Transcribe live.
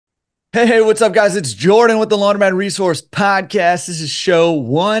Hey, what's up, guys? It's Jordan with the Laundromat Resource Podcast. This is show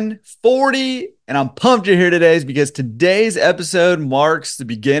 140, and I'm pumped you're here today because today's episode marks the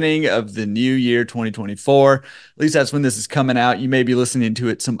beginning of the new year, 2024. At least that's when this is coming out. You may be listening to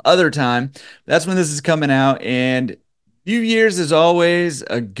it some other time. That's when this is coming out, and New Year's is always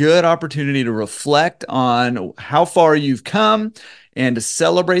a good opportunity to reflect on how far you've come and to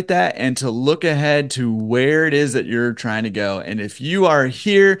celebrate that and to look ahead to where it is that you're trying to go. And if you are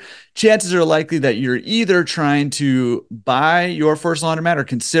here, chances are likely that you're either trying to buy your first laundromat or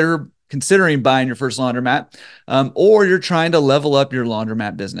considering buying your first laundromat, or you're trying to level up your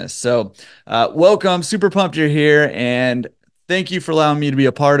laundromat business. So welcome, super pumped you're here, and thank you for allowing me to be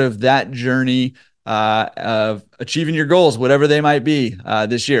a part of that journey of achieving your goals, whatever they might be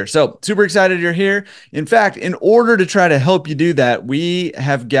this year. So super excited you're here. In fact, in order to try to help you do that, we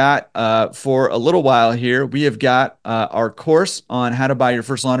have got for a little while here, we have got our course on how to buy your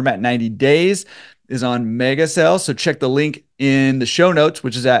first laundromat in 90 days is on mega sale. So check the link in the show notes,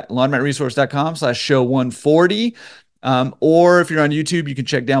 which is at laundromatresource.com/show 140. Or if you're on YouTube, you can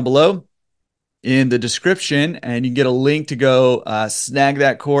check down below in the description and you can get a link to go snag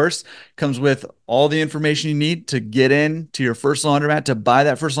that course. Comes with all the information you need to get in to your first laundromat, to buy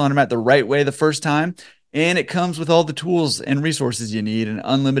that first laundromat the right way the first time. And it comes with all the tools and resources you need and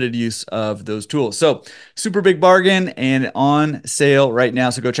unlimited use of those tools. So super big bargain and on sale right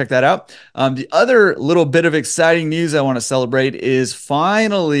now. So go check that out. The other little bit of exciting news I want to celebrate is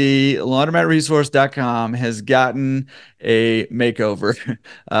finally laundromatresource.com has gotten a makeover.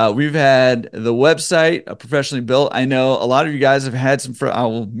 We've had the website professionally built. I know a lot of you guys have had some,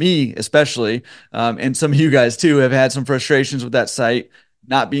 me especially, and some of you guys too have had some frustrations with that site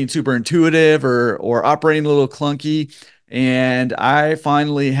not being super intuitive or operating a little clunky. And I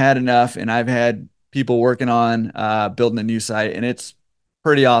finally had enough, and I've had people working on building a new site, and it's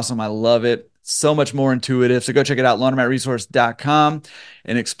pretty awesome. I love it. So much more intuitive. So go check it out, laundromatresource.com,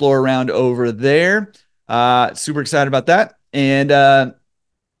 and explore around over there. Super excited about that. And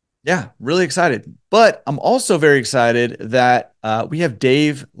yeah, really excited. But I'm also very excited that we have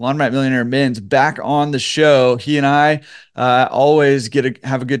Dave, Laundromat Millionaire Menz, back on the show. He and I always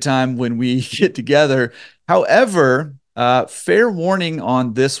have a good time when we get together. However, fair warning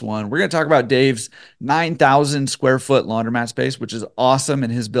on this one. We're going to talk about Dave's 9,000 square foot laundromat space, which is awesome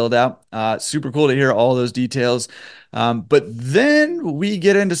in his build out. Super cool to hear all those details. But then we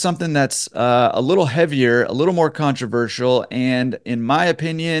get into something that's a little heavier, a little more controversial, and in my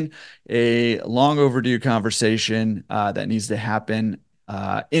opinion, a long overdue conversation that needs to happen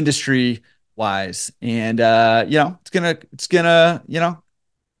industry wise. And it's gonna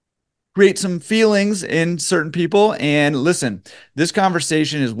create some feelings in certain people. And listen, this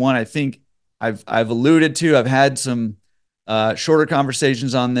conversation is one I think I've alluded to. I've had some shorter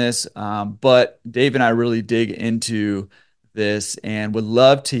conversations on this, but Dave and I really dig into this and would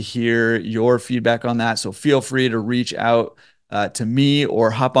love to hear your feedback on that. So feel free to reach out to me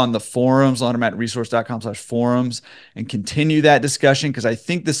or hop on the forums, laundromatresource.com/forums, and continue that discussion because I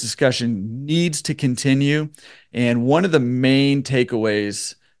think this discussion needs to continue. And one of the main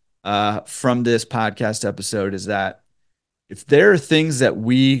takeaways from this podcast episode is that if there are things that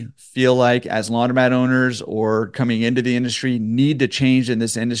we feel like as laundromat owners or coming into the industry need to change in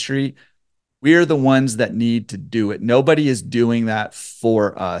this industry, we're the ones that need to do it. Nobody is doing that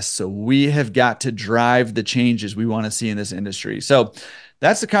for us. So we have got to drive the changes we want to see in this industry. So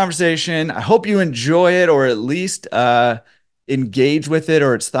that's the conversation. I hope you enjoy it or at least engage with it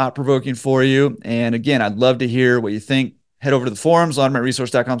or it's thought-provoking for you. And again, I'd love to hear what you think. Head over to the forums,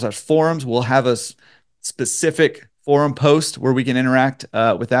 laundromatresource.com/forums. We'll have a specific forum post where we can interact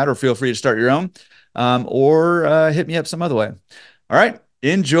with that, or feel free to start your own, or hit me up some other way. All right.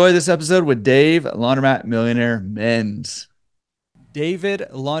 Enjoy this episode with Dave, Laundromat Millionaire Menz. David,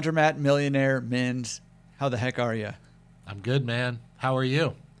 Laundromat Millionaire Menz, how the heck are you? I'm good, man. How are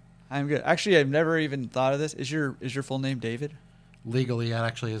you? I'm good. Actually, I've never even thought of this. Is your full name David? Legally, it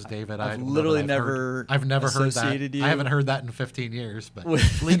actually is David. I've literally never heard that. You. I haven't heard that in 15 years, but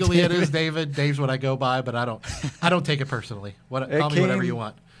legally it is David. Dave's what I go by, but I don't take it personally. Call me whatever you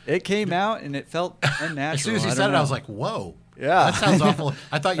want. It came out and it felt unnatural. As soon as you said it, I was like, whoa. Yeah. That sounds awful.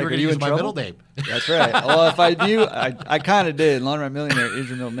 I thought you were going to use my middle name. That's right. Well, if I knew, I kind of did. Laundromat Millionaire is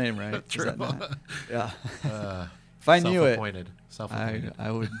your middle name, right? True. Yeah. If I knew it, I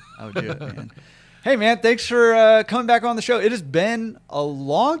would do it, man. Hey, man, thanks for coming back on the show. It has been a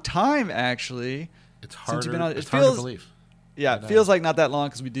long time, actually. It's hard to believe. Yeah, it feels like not that long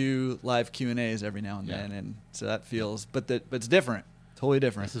because we do live Q&As every now and then, and so that feels, but it's different, totally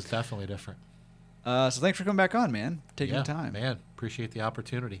different. This is definitely different. So thanks for coming back on, man. Taking the time. Man, appreciate the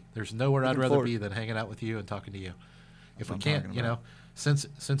opportunity. There's nowhere I'd rather be than hanging out with you and talking to you. If we can't,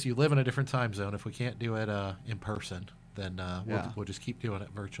 since you live in a different time zone, if we can't do it in person, then we'll just keep doing it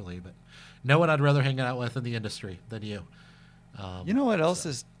virtually. But no one I'd rather hang out with in the industry than you. You know what else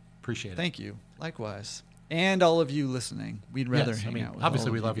is? Appreciate it. Thank you. Likewise. And all of you listening. We'd rather hang out with obviously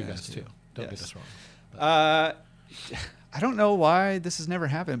all we of love you you guys too. Don't get us wrong. I don't know why this has never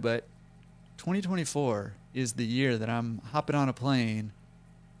happened, but 2024 is the year that I'm hopping on a plane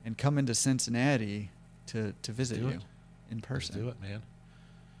and coming to Cincinnati to visit you in person. Let's do it, man.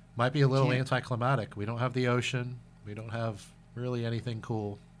 Might be a little anticlimactic. We don't have the ocean. We don't have really anything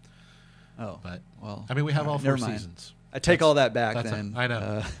cool. Oh, but well, I mean, we have all 4 seasons. I take all that back then. I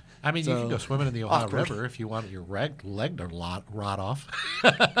know. I mean, you can go swimming in the Ohio River if you want your leg to rot off.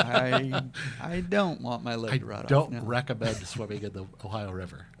 I don't want my leg to rot off. I don't recommend swimming in the Ohio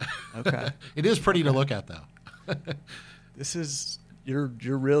River. Okay. It is pretty to look at, though. This is you're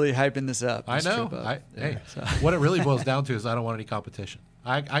really hyping this up. I know. What it really boils down to is I don't want any competition.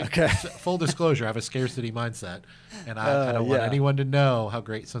 Full disclosure, I have a scarcity mindset, and I don't want anyone to know how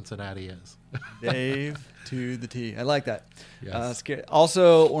great Cincinnati is. Dave to the T. I like that. Yes.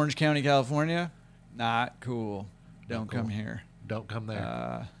 Also, Orange County, California, not cool. Don't come here. Don't come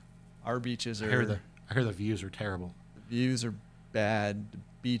there. Our beaches are. I hear the views are terrible. The views are bad. The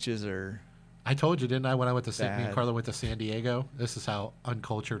beaches are. I told you, didn't I, when I went to me and Carla went to San Diego? This is how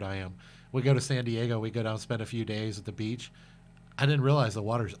uncultured I am. We go to San Diego. We go down and spend a few days at the beach. I didn't realize the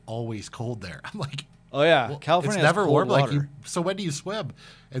water's always cold there. I'm like, oh yeah, California. It's never warm. Water. Like, so when do you swim?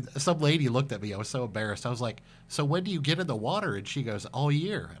 And some lady looked at me. I was so embarrassed. I was like, so when do you get in the water? And she goes, all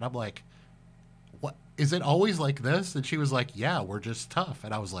year. And I'm like, what? Is it always like this? And she was like, yeah, we're just tough.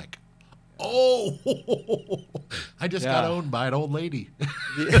 And I was like, oh, I just got owned by an old lady.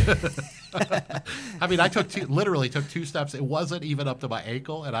 I mean, I literally took 2 steps. It wasn't even up to my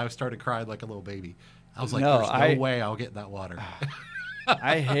ankle, and I started crying like a little baby. I was like, there's no way I'll get in that water.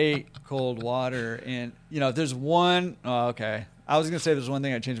 I hate cold water. And, if there's one, okay. I was going to say there's one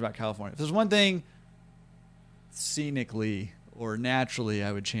thing I'd change about California. If there's one thing scenically or naturally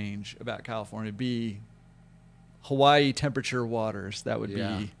I would change about California, it'd be Hawaii temperature waters. That would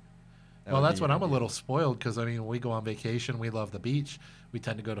be. Well, that's when I'm a little spoiled because, I mean, when we go on vacation, we love the beach. We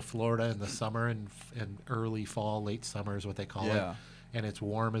tend to go to Florida in the summer and early fall, late summer is what they call it. And it's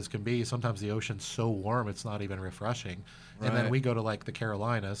warm as can be. Sometimes the ocean's so warm it's not even refreshing. Right. And then we go to like the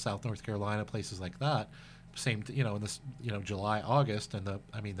Carolinas, South North Carolina, places like that. Same, in this, July, August, and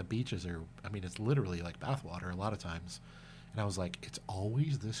the beaches are. I mean, it's literally like bathwater a lot of times. And I was like, it's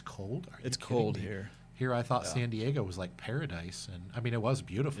always this cold. It's cold here. Here, I thought San Diego was like paradise, and I mean, it was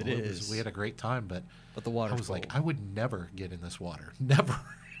beautiful. We had a great time, but the water. I was like, I would never get in this water, never.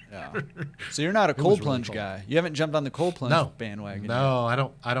 Yeah. So you're not a cold plunge guy. You haven't jumped on the cold plunge bandwagon. No, yet.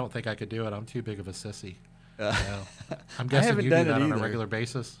 I don't think I could do it. I'm too big of a sissy. I'm guessing you do that on a regular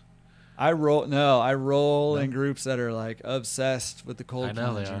basis. I roll in groups that are like obsessed with the cold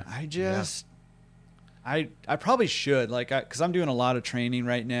plunge. I probably should, because I'm doing a lot of training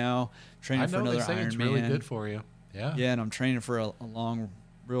right now. Training for another Ironman. It's really good for you. Yeah. Yeah, and I'm training for a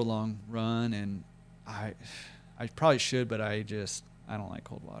real long run, and I probably should, but I don't like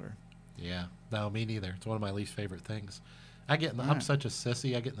cold water. Yeah. No, me neither. It's one of my least favorite things. I'm such a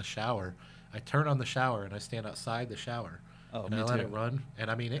sissy. I get in the shower. I turn on the shower and I stand outside the shower. Oh, and I let it run.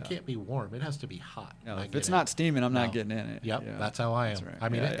 And I mean, it can't be warm. It has to be hot. No, if it's not steaming, I'm not getting in it. Yep, that's how I am. Right. I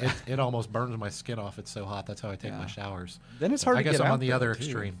mean, it almost burns my skin off. It's so hot. That's how I take my showers. Then it's hard to get out. I guess I'm on the other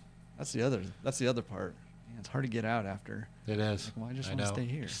extreme. That's the other part. Man, it's hard to get out after. It is. Well, I just want to stay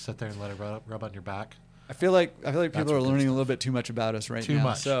here. Just sit there and let it rub on your back. I feel like people are learning a little bit too much about us right now. Too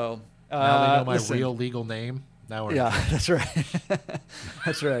much. So now they know my real legal name. Now we're that's right.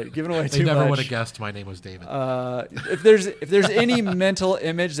 That's right. Giving away too much. They never would have guessed my name was David. If there's any mental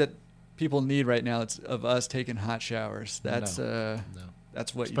image that people need right now, it's of us taking hot showers. That's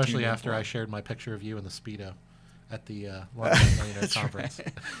that's what. Especially after I shared my picture of you in the Speedo at the London Millionaire Conference.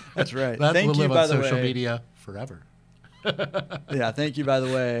 Right. That's right. That Thank will you live by on the social way. media forever. Thank you by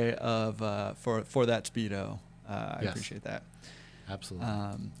the way for that Speedo. I appreciate that. Absolutely.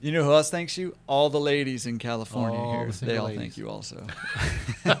 You know who else thanks you? All the ladies in California here. They all thank you also.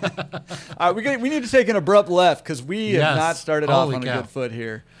 We need to take an abrupt left because we have not started off on a good foot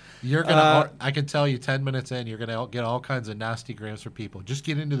here. You're gonna. I can tell you, 10 minutes in, you're gonna get all kinds of nasty grams from people. Just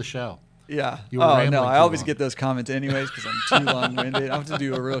get into the show. Yeah. Oh no, I always get those comments anyways because I'm too long-winded. I have to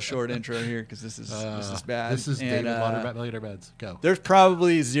do a real short intro here because this is bad. This is David Millionaire Beds. Go. There's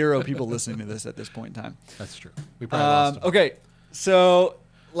probably 0 people listening to this at this point in time. That's true. We probably lost them. Okay. So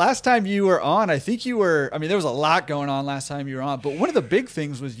last time you were on, I think you were, I mean, there was a lot going on last time you were on, but one of the big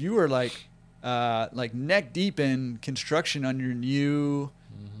things was you were like neck deep in construction on your new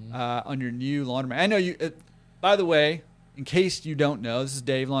laundromat. I know you, by the way, in case you don't know, this is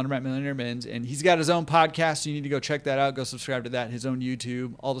Dave, Laundromat Millionaire Menz, and he's got his own podcast, so you need to go check that out. Go subscribe to that, his own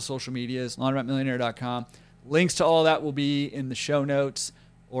YouTube, all the social medias, laundromatmillionaire.com. Links to all that will be in the show notes,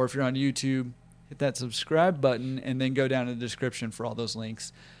 or if you're on YouTube, hit that subscribe button, and then go down in the description for all those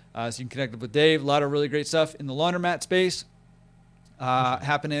links. So you can connect up with Dave. A lot of really great stuff in the laundromat space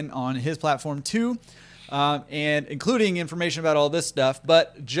happening on his platform too, and including information about all this stuff.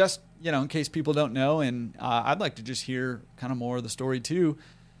 But just, in case people don't know, and I'd like to just hear kind of more of the story too.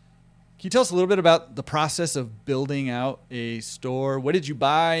 Can you tell us a little bit about the process of building out a store? What did you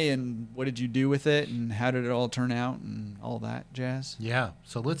buy and what did you do with it, and how did it all turn out and all that jazz? Yeah,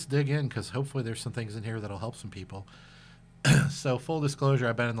 so let's dig in because hopefully there's some things in here that'll help some people. So full disclosure,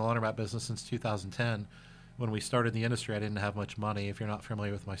 I've been in the laundromat business since 2010. When we started the industry, I didn't have much money. If you're not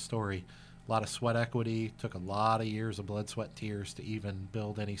familiar with my story, a lot of sweat equity, took a lot of years of blood, sweat, tears to even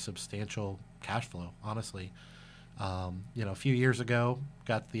build any substantial cash flow, honestly. A few years ago,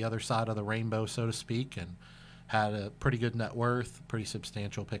 got the other side of the rainbow, so to speak, and had a pretty good net worth, pretty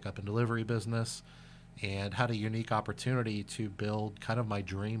substantial pickup and delivery business, and had a unique opportunity to build kind of my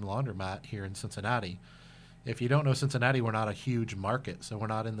dream laundromat here in Cincinnati. If you don't know Cincinnati, we're not a huge market, so we're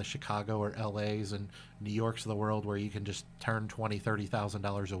not in the Chicago or LA's and New York's of the world where you can just turn $20,000,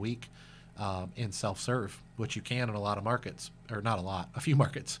 $30,000 a week in self-serve, which you can in a lot of markets, or not a lot, a few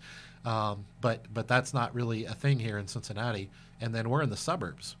markets. But that's not really a thing here in Cincinnati. And then we're in the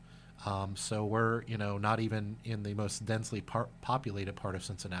suburbs. So we're, not even in the most densely populated part of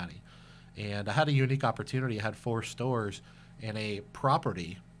Cincinnati. And I had a unique opportunity. I had 4 stores, and a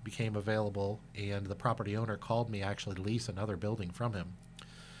property became available, and the property owner called me actually to lease another building from him.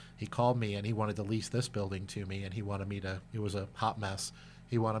 He called me and he wanted to lease this building to me, and he wanted me to, it was a hot mess.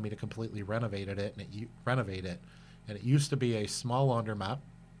 He wanted me to completely renovate it. And it used to be a small laundromat,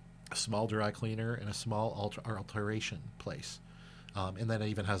 a small dry cleaner, and a small alteration place. And then it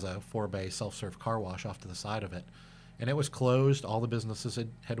even has a 4-bay self-serve car wash off to the side of it. And it was closed. All the businesses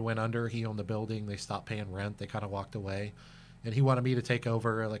had went under. He owned the building. They stopped paying rent. They kind of walked away. And he wanted me to take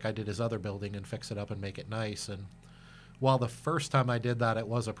over like I did his other building and fix it up and make it nice. And while the first time I did that, it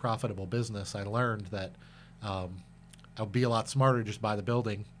was a profitable business, I learned that I'll be a lot smarter to just buy the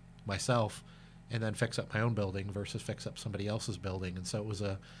building myself and then fix up my own building versus fix up somebody else's building. And so it was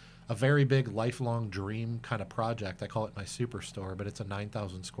a very big lifelong dream kind of project. I call it my superstore, but it's a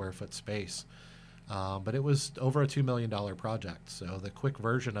 9,000 square foot space. But it was over a $2 million project. So the quick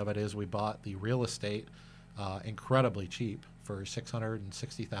version of it is we bought the real estate incredibly cheap for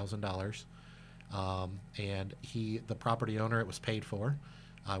 $660,000. And the property owner, it was paid for.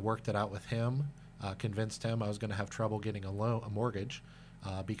 I worked it out with him, convinced him I was going to have trouble getting a mortgage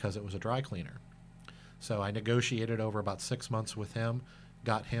because it was a dry cleaner. So I negotiated over about 6 months with him,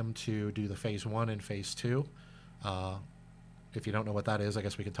 got him to do the phase 1 and phase 2. If you don't know what that is, I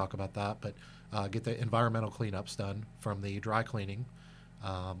guess we can talk about that. But get the environmental cleanups done from the dry cleaning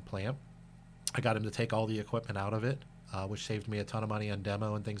plant. I got him to take all the equipment out of it, which saved me a ton of money on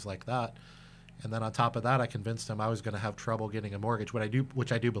demo and things like that. And then on top of that, I convinced him I was going to have trouble getting a mortgage,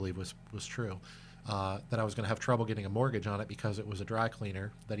 which I do believe was true, that I was going to have trouble getting a mortgage on it because it was a dry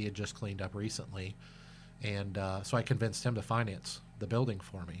cleaner that he had just cleaned up recently. And so I convinced him to finance the building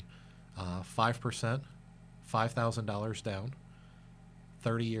for me. 5%, $5,000 down,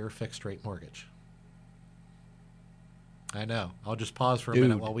 30-year fixed rate mortgage. I know. I'll just pause for a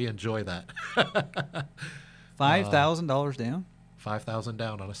minute while we enjoy that. $5,000 down? $5,000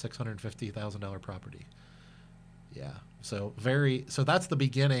 down on a $650,000 property. Yeah. So that's the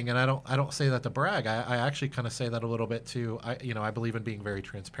beginning, and I don't say that to brag. I actually kind of say that a little bit too. I believe in being very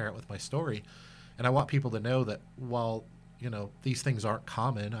transparent with my story, and I want people to know that while these things aren't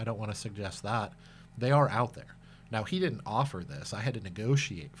common, I don't want to suggest that they are out there. Now, he didn't offer this. I had to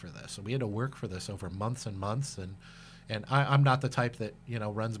negotiate for this, so we had to work for this over months and months. And I'm not the type that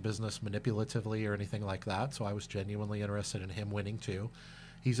runs business manipulatively or anything like that. So I was genuinely interested in him winning too.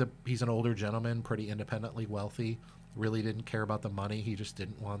 He's an older gentleman, pretty independently wealthy. Really didn't care about the money. He just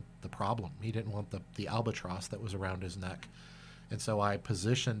didn't want the problem. He didn't want the albatross that was around his neck. And so I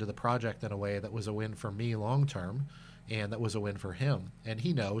positioned the project in a way that was a win for me long term, and that was a win for him. And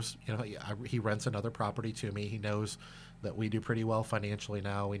he knows, he rents another property to me. He knows that we do pretty well financially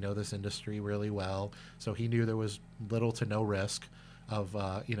now. We know this industry really well. So he knew there was little to no risk of,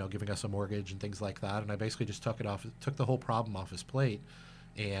 giving us a mortgage and things like that. And I basically just took the whole problem off his plate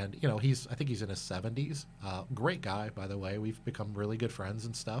And, I think he's in his 70s. Great guy, by the way. We've become really good friends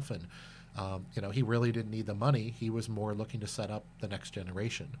and stuff. And, he really didn't need the money. He was more looking to set up the next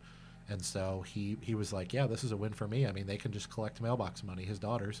generation. And so he was like, yeah, this is a win for me. I mean, they can just collect mailbox money. His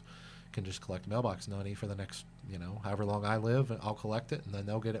daughters can just collect mailbox money for the next, however long I live. I'll collect it, and then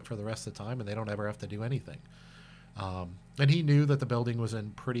they'll get it for the rest of the time, and they don't ever have to do anything. And he knew that the building was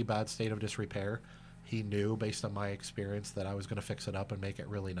in pretty bad state of disrepair. He knew, based on my experience, that I was going to fix it up and make it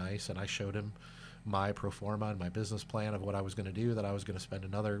really nice. And I showed him my pro forma and my business plan of what I was going to do, that I was going to spend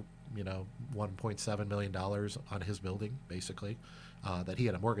another, $1.7 million on his building, basically, that he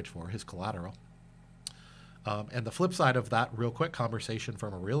had a mortgage for, his collateral. And the flip side of that real quick conversation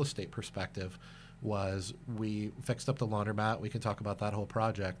from a real estate perspective was we fixed up the laundromat. We can talk about that whole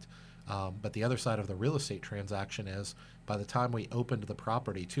project. But the other side of the real estate transaction is, by the time we opened the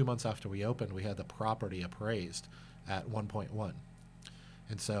property, 2 months after we opened, we had the property appraised at 1.1.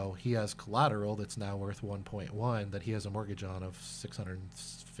 And so he has collateral that's now worth 1.1 that he has a mortgage on of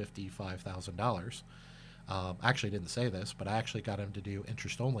 $655,000. I actually didn't say this, but I actually got him to do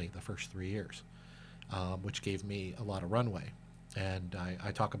interest only the first 3 years, which gave me a lot of runway. And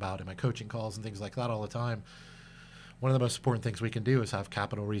I talk about in my coaching calls and things like that all the time. One of the most important things we can do is have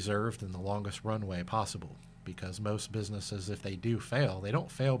capital reserved in the longest runway possible, because most businesses, if they do fail, they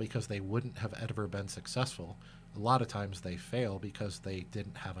don't fail because they wouldn't have ever been successful. A lot of times they fail because they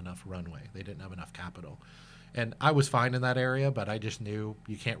didn't have enough runway. They didn't have enough capital. And I was fine in that area, but I just knew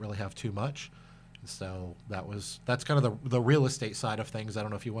you can't really have too much. And so that's kind of the real estate side of things. I don't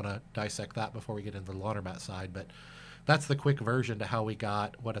know if you want to dissect that before we get into the laundromat side, but that's the quick version to how we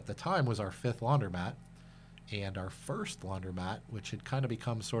got what at the time was our 5th laundromat. And our first laundromat, which had kind of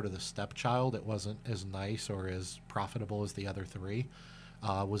become sort of the stepchild, it wasn't as nice or as profitable as the other 3,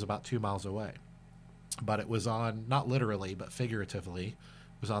 was about 2 miles away. But it was on, not literally, but figuratively,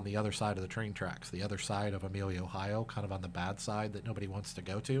 was on the other side of the train tracks, the other side of Amelia, Ohio, kind of on the bad side that nobody wants to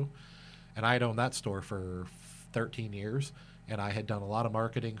go to. And I had owned that store for 13 years, and I had done a lot of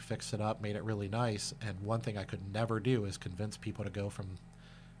marketing, fixed it up, made it really nice. And one thing I could never do is convince people to go from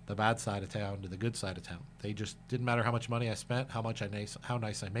the bad side of town to the good side of town. They just didn't matter how much money I spent, how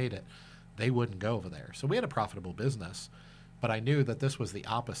nice I made it. They wouldn't go over there. So we had a profitable business, but I knew that this was the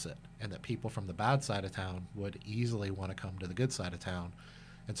opposite, and that people from the bad side of town would easily want to come to the good side of town.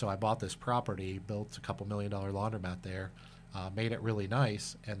 And so I bought this property, built a $2 million laundromat there, made it really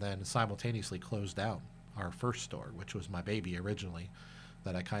nice, and then simultaneously closed down our first store, which was my baby originally,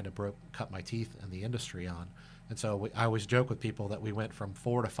 that I kind of cut my teeth in the industry on. And so I always joke with people that we went from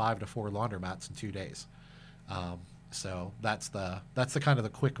 4 to 5 to 4 laundromats in 2 days. So that's the kind of the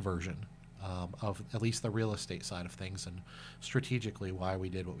quick version of at least the real estate side of things, and strategically why we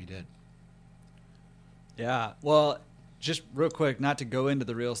did what we did. Yeah. Well, just real quick, not to go into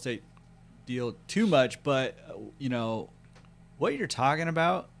the real estate deal too much, but what you're talking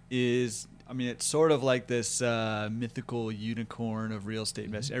about is, I mean, it's sort of like this mythical unicorn of real estate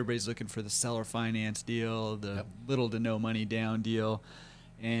investing. Everybody's looking for the seller finance deal, the little to no money down deal.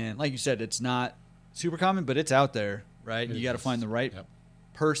 And like you said, it's not super common, but it's out there, right? You got to find the right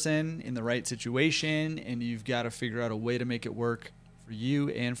person in the right situation, and you've got to figure out a way to make it work for you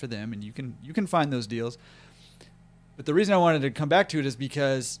and for them. And you can find those deals. But the reason I wanted to come back to it is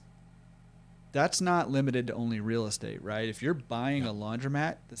because that's not limited to only real estate, right? If you're buying a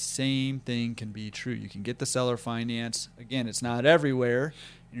laundromat, the same thing can be true. You can get the seller finance. Again, it's not everywhere.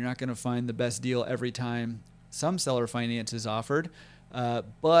 You're not going to find the best deal every time some seller finance is offered,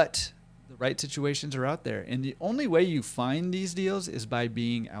 but the right situations are out there. And the only way you find these deals is by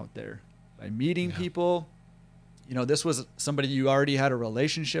being out there, by meeting people. This was somebody you already had a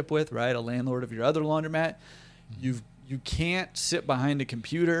relationship with, right? A landlord of your other laundromat. You can't sit behind a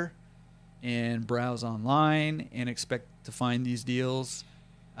computer and browse online and expect to find these deals.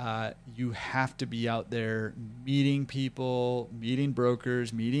 You have to be out there meeting people, meeting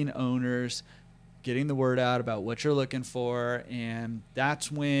brokers, meeting owners, getting the word out about what you're looking for, and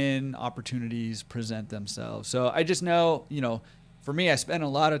that's when opportunities present themselves. So I just know, for me, I spend a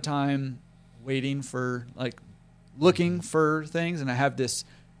lot of time waiting for, looking for things, and I have this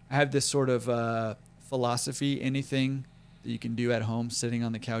sort of philosophy: anything that you can do at home sitting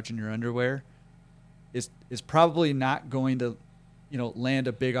on the couch in your underwear is probably not going to, land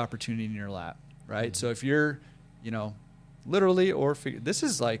a big opportunity in your lap, right? So if you're, literally this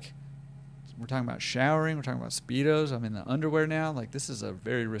is like, we're talking about showering, we're talking about Speedos, I'm in the underwear now. Like, this is a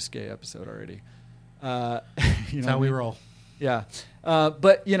very risque episode already. That's how we roll. Yeah.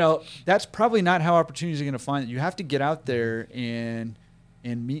 But, that's probably not how opportunities are going to find it. You have to get out there and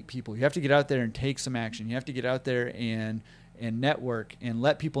meet people. You have to get out there and take some action. You have to get out there and and network and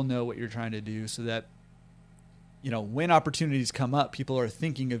let people know what you're trying to do so that, when opportunities come up, people are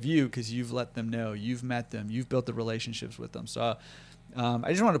thinking of you because you've let them know, you've met them, you've built the relationships with them. So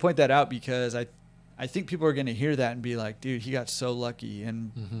I just wanted to point that out because I think people are going to hear that and be like, dude, he got so lucky.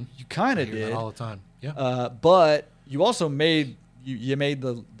 And you kind of did. That all the time. Yeah. But you also made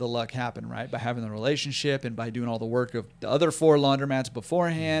the luck happen, right? By having the relationship and by doing all the work of the other 4 laundromats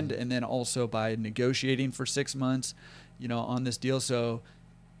beforehand, and then also by negotiating for 6 months, on this deal. So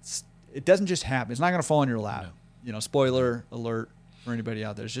it doesn't just happen. It's not going to fall in your lap. No. Spoiler alert for anybody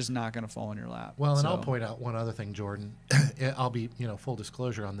out there. It's just not going to fall in your lap. Well, and I'll point out one other thing, Jordan. I'll be, full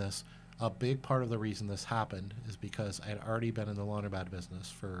disclosure on this. A big part of the reason this happened is because I had already been in the laundromat business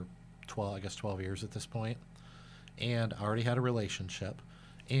for 12 years at this point. And I already had a relationship,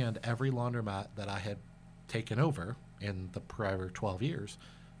 and every laundromat that I had taken over in the prior 12 years,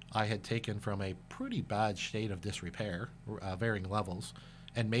 I had taken from a pretty bad state of disrepair, varying levels,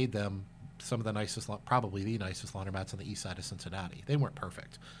 and made them some of the nicest, probably the nicest laundromats on the east side of Cincinnati. They weren't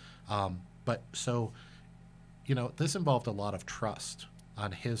perfect. But so, this involved a lot of trust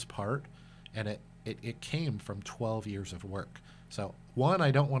on his part, and it came from 12 years of work. So, one,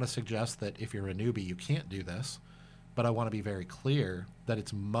 I don't want to suggest that if you're a newbie, you can't do this. But I want to be very clear that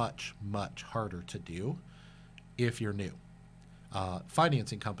it's much, much harder to do if you're new.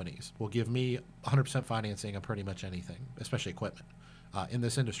 Financing companies will give me 100% financing on pretty much anything, especially equipment, in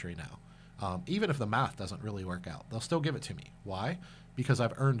this industry now. Even if the math doesn't really work out, they'll still give it to me. Why? Because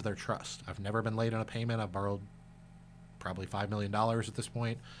I've earned their trust. I've never been late on a payment. I've borrowed probably $5 million at this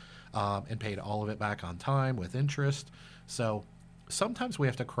point, and paid all of it back on time with interest. So sometimes we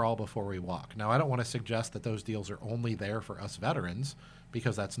have to crawl before we walk. Now, I don't want to suggest that those deals are only there for us veterans,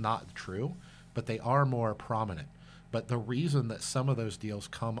 because that's not true, but they are more prominent. But the reason that some of those deals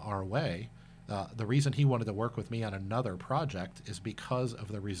come our way, the reason he wanted to work with me on another project is because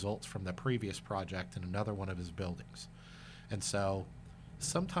of the results from the previous project in another one of his buildings. And so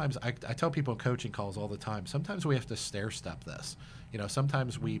sometimes I tell people in coaching calls all the time, sometimes we have to stair step this.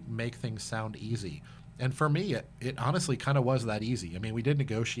 Sometimes we make things sound easy. And for me, it honestly kind of was that easy. I mean, we did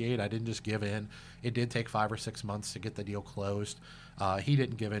negotiate. I didn't just give in. It did take 5 or 6 months to get the deal closed. He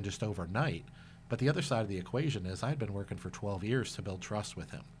didn't give in just overnight. But the other side of the equation is I had been working for 12 years to build trust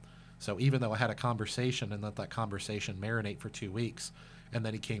with him. So even though I had a conversation and let that conversation marinate for 2 weeks, and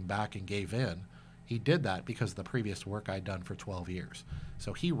then he came back and gave in, he did that because of the previous work I'd done for 12 years.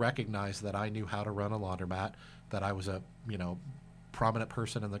 So he recognized that I knew how to run a laundromat, that I was a, prominent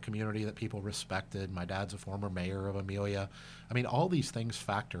person in the community that people respected. My dad's a former mayor of Amelia. I mean, all these things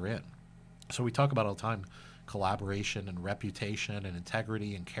factor in. So we talk about all the time collaboration and reputation and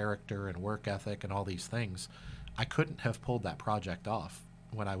integrity and character and work ethic and all these things. I couldn't have pulled that project off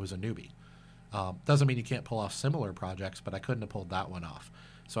when I was a newbie. Doesn't mean you can't pull off similar projects, but I couldn't have pulled that one off.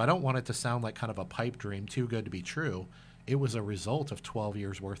 So I don't want it to sound like kind of a pipe dream, too good to be true. It was a result of 12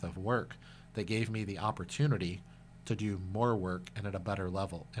 years worth of work that gave me the opportunity to do more work and at a better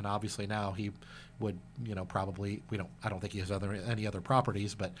level. And obviously now he would, probably, I don't think he has any other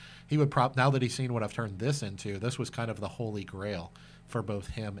properties, but he would now that he's seen what I've turned this into, this was kind of the holy grail for both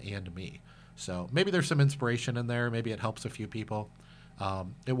him and me. So maybe there's some inspiration in there. Maybe it helps a few people.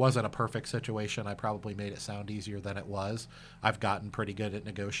 It wasn't a perfect situation. I probably made it sound easier than it was. I've gotten pretty good at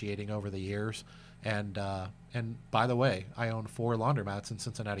negotiating over the years. And by the way, I own 4 laundromats in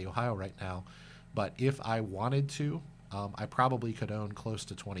Cincinnati, Ohio right now. But if I wanted to, I probably could own close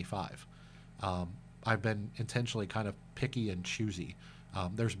to 25. I've been intentionally kind of picky and choosy.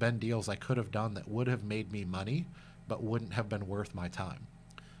 There's been deals I could have done that would have made me money, but wouldn't have been worth my time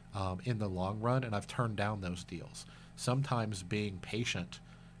in the long run, and I've turned down those deals. Sometimes being patient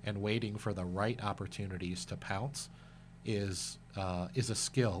and waiting for the right opportunities to pounce is a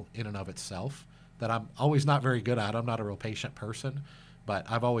skill in and of itself that I'm always not very good at. I'm not a real patient person. But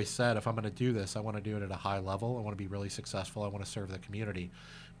I've always said, if I'm going to do this, I want to do it at a high level. I want to be really successful. I want to serve the community.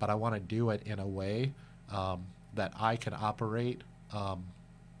 But I want to do it in a way that I can operate at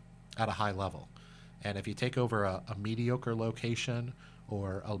a high level. And if you take over a mediocre location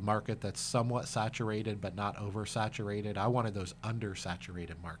or a market that's somewhat saturated but not oversaturated, I wanted those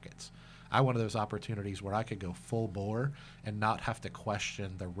undersaturated markets. I wanted those opportunities where I could go full bore and not have to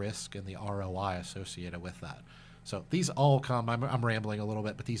question the risk and the ROI associated with that. So these all come, I'm rambling a little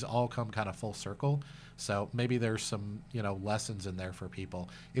bit, but these all come kind of full circle. So maybe there's some, lessons in there for people.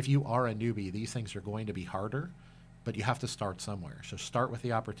 If you are a newbie, these things are going to be harder, but you have to start somewhere. So start with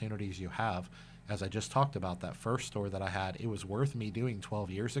the opportunities you have. As I just talked about, that first store that I had, it was worth me doing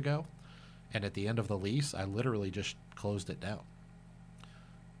 12 years ago. And at the end of the lease, I literally just closed it down.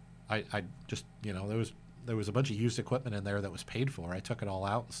 I just, there was there was a bunch of used equipment in there that was paid for. I took it all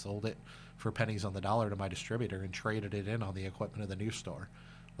out and sold it for pennies on the dollar to my distributor and traded it in on the equipment of the new store.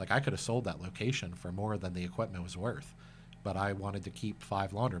 Like, I could have sold that location for more than the equipment was worth, but I wanted to keep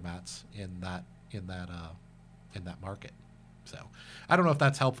 5 laundromats in that market. So I don't know if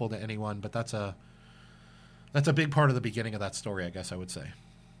that's helpful to anyone, but that's a big part of the beginning of that story, I guess I would say.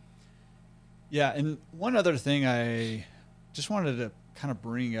 Yeah, and one other thing I just wanted to kind of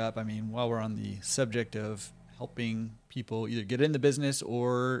bring up, I mean, while we're on the subject of helping people either get in the business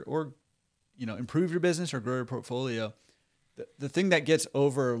or improve your business or grow your portfolio, the thing that gets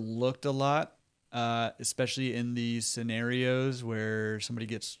overlooked a lot, especially in these scenarios where somebody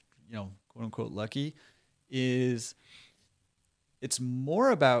gets, quote unquote lucky, is it's more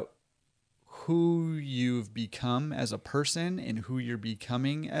about who you've become as a person and who you're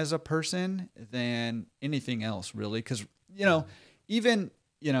becoming as a person than anything else, really. Because, yes,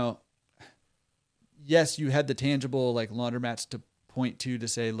 you had the tangible like laundromats to point to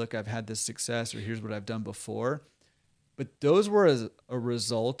say, look, I've had this success, or here's what I've done before. But those were a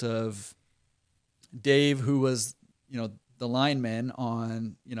result of Dave, who was, the lineman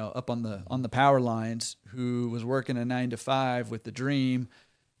on, up on the power lines, who was working a 9-to-5 with the dream,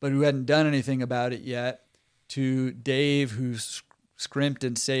 but who hadn't done anything about it yet, to Dave, who scrimped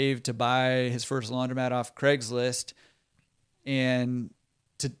and saved to buy his first laundromat off Craigslist, and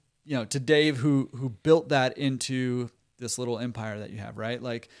to Dave, who built that into this little empire that you have, right?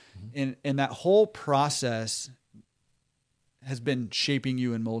 Like, and that whole process has been shaping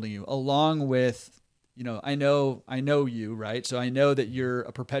you and molding you, along with, I know you, right? So I know that you're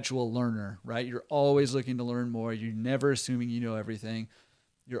a perpetual learner, right? You're always looking to learn more. You're never assuming you know everything.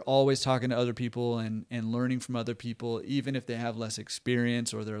 You're always talking to other people and learning from other people, even if they have less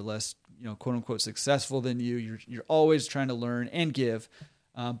experience or they're less, quote unquote, successful than you. You're always trying to learn and give.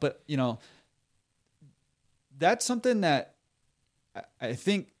 But that's something that I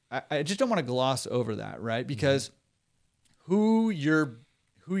think I just don't want to gloss over that, right? Because who you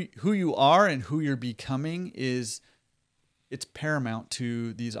are and who you're becoming it's paramount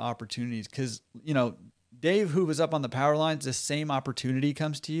to these opportunities. Because, Dave, who was up on the power lines, the same opportunity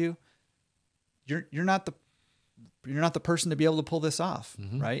comes to you. You're not the person to be able to pull this off,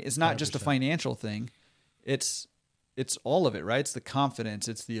 right? It's not 100%. Just a financial thing. It's all of it, right? It's the confidence,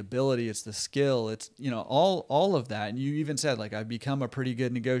 it's the ability, it's the skill, it's, all of that. And you even said, like, I've become a pretty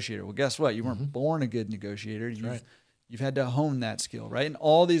good negotiator. Well, guess what? You weren't born a good negotiator. You've had to hone that skill, right? And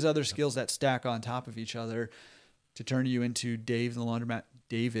all these other skills that stack on top of each other to turn you into David, the laundromat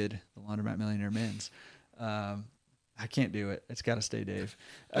millionaire Menz. I can't do it. It's got to stay Dave.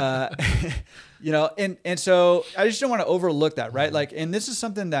 And so I just don't want to overlook that, right? Like, and this is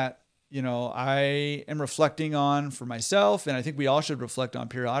something that, I am reflecting on for myself, and I think we all should reflect on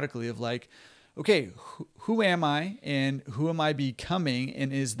periodically of like, okay, who am I and who am I becoming?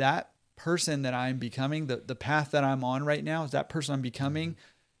 And is that person that I'm becoming, the path that I'm on right now, is that person I'm becoming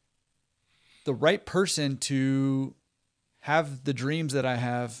the right person to have the dreams that I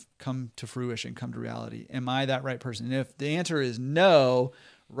have come to fruition, come to reality? Am I that right person? And if the answer is no,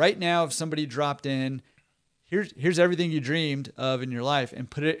 right now, if somebody dropped in, here's everything you dreamed of in your life and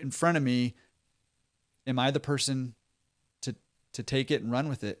put it in front of me, am I the person to take it and run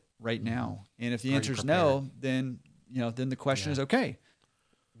with it right now? And if the answer is no, then the question is, okay,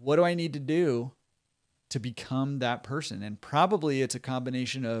 what do I need to do to become that person? And probably it's a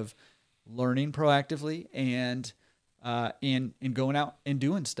combination of learning proactively and going out and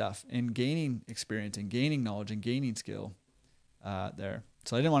doing stuff and gaining experience and gaining knowledge and gaining skill there.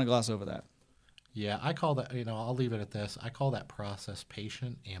 So I didn't want to gloss over that. Yeah, I call that, I'll leave it at this. I call that process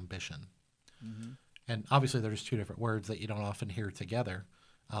patient ambition. And obviously there's 2 different words that you don't often hear together.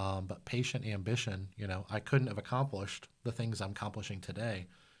 But patient ambition, I couldn't have accomplished the things I'm accomplishing today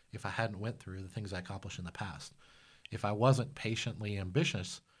if I hadn't went through the things I accomplished in the past. If I wasn't patiently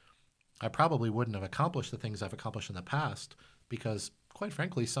ambitious, I probably wouldn't have accomplished the things I've accomplished in the past, because quite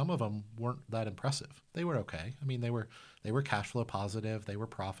frankly, some of them weren't that impressive. They were okay. I mean, they were cash flow positive. They were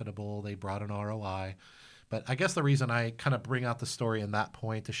profitable. They brought an ROI. But I guess the reason I kind of bring out the story in that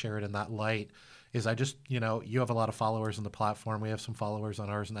point to share it in that light is I just, you have a lot of followers on the platform. We have some followers on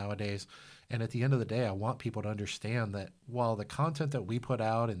ours nowadays. And at the end of the day, I want people to understand that while the content that we put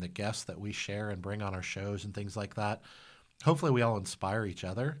out and the guests that we share and bring on our shows and things like that, hopefully we all inspire each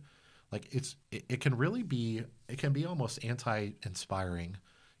other. Like it can be almost anti-inspiring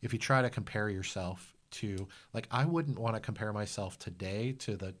if you try to compare yourself to, like, I wouldn't want to compare myself today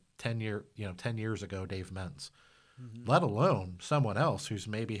to the 10 years ago Dave Menz, let alone someone else who's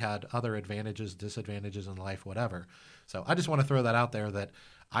maybe had other advantages, disadvantages in life, whatever. So I just want to throw that out there, that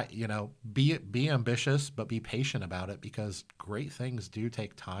be ambitious, but be patient about it, because great things do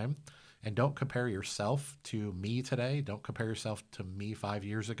take time. And don't compare yourself to me today. Don't compare yourself to me 5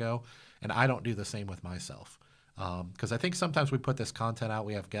 years ago. And I don't do the same with myself. Because I think sometimes we put this content out,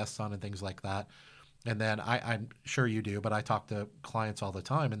 we have guests on and things like that. And then I'm sure you do, but I talk to clients all the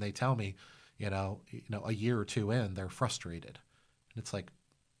time and they tell me, a year or two in, they're frustrated. And it's like,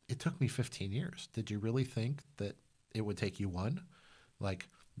 it took me 15 years. Did you really think that it would take you one? Like,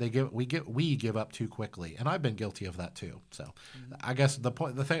 we give up too quickly, and I've been guilty of that too. So, I guess the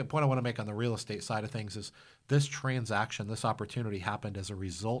point I want to make on the real estate side of things is this transaction, this opportunity happened as a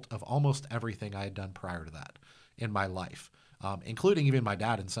result of almost everything I had done prior to that in my life, including even my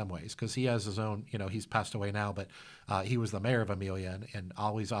dad in some ways, because he has his own. He's passed away now, but he was the mayor of Amelia and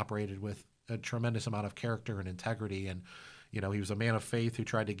always operated with a tremendous amount of character and integrity, and he was a man of faith who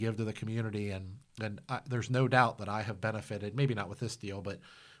tried to give to the community, and there's no doubt that I have benefited, maybe not with this deal, but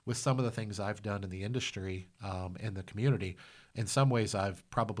with some of the things I've done in the industry, in the community. In some ways, I've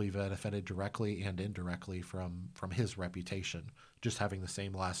probably benefited directly and indirectly from his reputation, just having the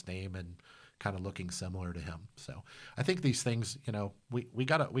same last name and kind of looking similar to him. So I think these things, we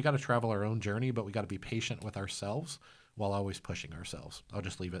gotta travel our own journey, but we got to be patient with ourselves while always pushing ourselves. I'll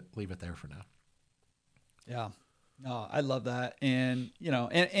just leave it there for now. Yeah. No, I love that. And,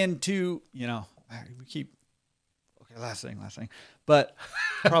 and to, we keep, okay, last thing, but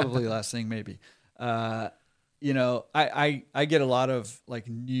probably last thing, maybe, I get a lot of like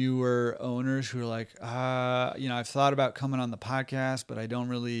newer owners who are like, I've thought about coming on the podcast, but I don't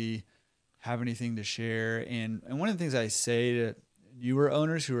really have anything to share. And one of the things I say to newer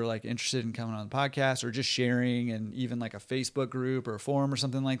owners who are like interested in coming on the podcast or just sharing, and even like a Facebook group or a forum or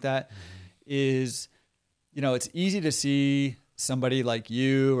something like that, is, it's easy to see somebody like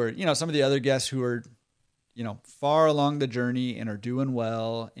you or, some of the other guests who are, far along the journey and are doing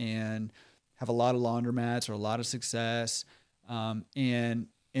well and have a lot of laundromats or a lot of success. And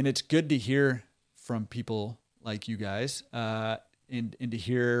it's good to hear from people like you guys, and to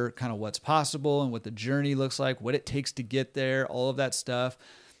hear kind of what's possible and what the journey looks like, what it takes to get there, all of that stuff.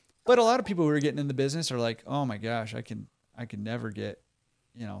 But a lot of people who are getting in the business are like, oh my gosh, I could never get,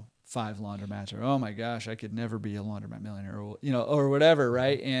 5 laundromats, or, oh my gosh, I could never be a laundromat millionaire, or, or whatever.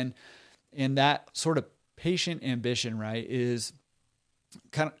 Right. And that sort of patient ambition, right, is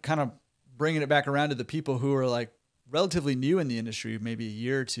kind of bringing it back around to the people who are like relatively new in the industry, maybe a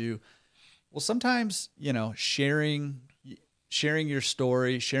year or two. Well, sometimes, sharing your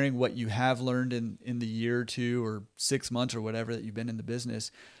story, sharing what you have learned in the year or two or 6 months or whatever that you've been in the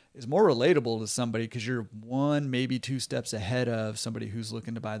business is more relatable to somebody, because you're 1, maybe 2 steps ahead of somebody who's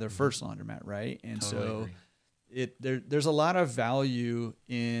looking to buy their first laundromat, right? And totally so there's a lot of value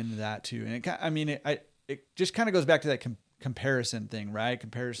in that too. And it just kind of goes back to that comparison thing, right?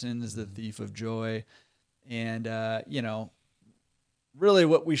 Comparison is the thief of joy. And, really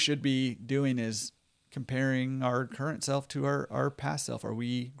what we should be doing is comparing our current self to our past self. Are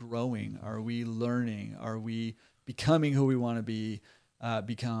we growing? Are we learning? Are we becoming who we want to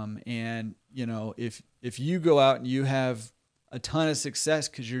become? And, if you go out and you have a ton of success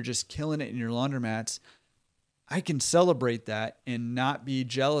because you're just killing it in your laundromats, I can celebrate that and not be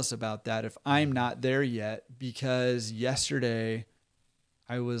jealous about that if I'm not there yet, because yesterday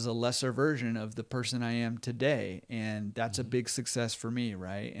I was a lesser version of the person I am today. And that's a big success for me,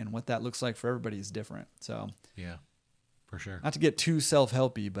 right? And what that looks like for everybody is different. So yeah, for sure. Not to get too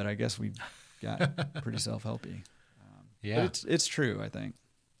self-helpy, but I guess we got pretty self-helpy. Yeah, but it's true, I think.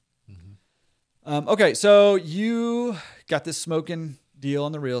 Okay, so you got this smoking deal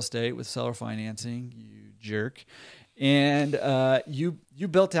on the real estate with seller financing, you jerk, and you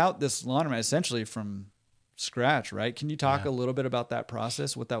built out this laundromat essentially from scratch, right? Can you talk a little bit about that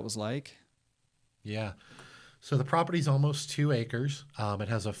process, what that was like? Yeah. So the property's almost 2 acres. It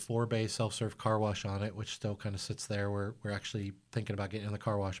has a 4-bay self-serve car wash on it, which still kind of sits there. We're actually thinking about getting in the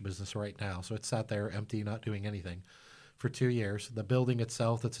car wash business right now. So it's sat there empty, not doing anything for 2 years. The building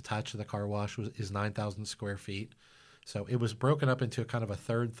itself that's attached to the car wash is 9,000 square feet. So it was broken up into a kind of a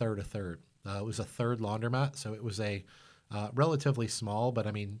third. It was a third laundromat. So it was a relatively small, but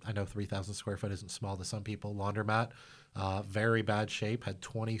I mean, I know 3,000 square foot isn't small to some people. Laundromat, very bad shape, had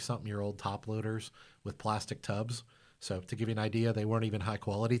 20-something-year-old top loaders with plastic tubs. So to give you an idea, they weren't even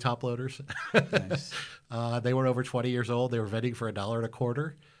high-quality top loaders. Nice. They were over 20 years old. They were vending for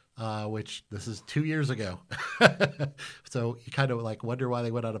 $1.25, which this is 2 years ago. So you kind of like wonder why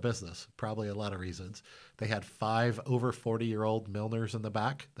they went out of business. Probably a lot of reasons. They had 5 over 40-year-old Milners in the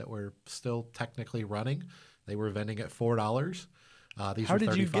back that were still technically running. They were vending at $4. How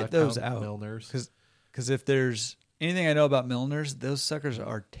did you get those out? Milners. Because if there's anything I know about milliners, those suckers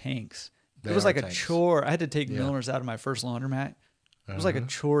are tanks. It They was are like a tanks. chore. I had to take Yeah. milliners out of my first laundromat. It was like a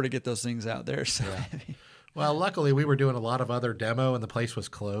chore to get those things out there. So Yeah. Well, luckily we were doing a lot of other demo and the place was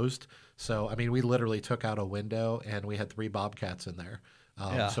closed. So, I mean, we literally took out a window and we had 3 bobcats in there.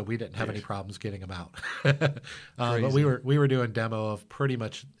 Yeah. So we didn't have any problems getting them out. But Crazy. we were doing demo of pretty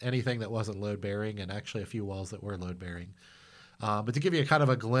much anything that wasn't load bearing and actually a few walls that were load bearing. But to give you a kind of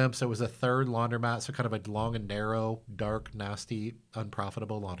a glimpse, it was a third laundromat, so kind of a long and narrow, dark, nasty,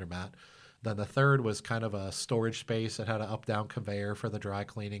 unprofitable laundromat. Then the third was kind of a storage space. It had an up-down conveyor for the dry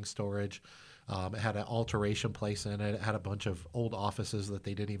cleaning storage. It had an alteration place in it. It had a bunch of old offices that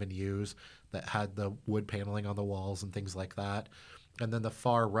they didn't even use that had the wood paneling on the walls and things like that. And then the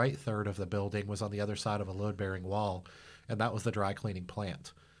far right third of the building was on the other side of a load-bearing wall, and that was the dry cleaning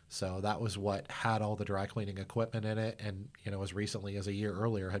plant. So that was what had all the dry cleaning equipment in it, and as recently as a year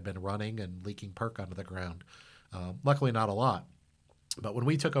earlier had been running and leaking perk onto the ground. Luckily, not a lot. But when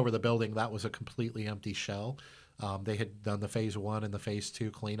we took over the building, that was a completely empty shell. They had done the phase 1 and the phase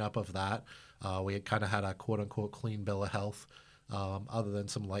 2 cleanup of that. We had kind of had a quote-unquote clean bill of health, other than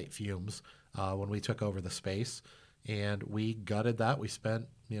some light fumes, when we took over the space. And we gutted that. We spent,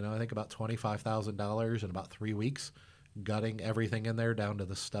 I think about $25,000 in about 3 weeks gutting everything in there down to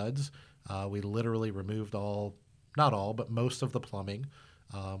the studs. We literally removed not all, but most of the plumbing.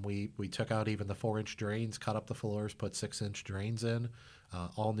 We took out even the 4-inch drains, cut up the floors, put 6-inch drains in,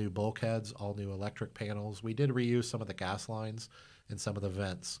 all new bulkheads, all new electric panels. We did reuse some of the gas lines and some of the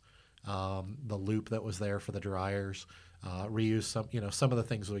vents, the loop that was there for the dryers, reuse some of the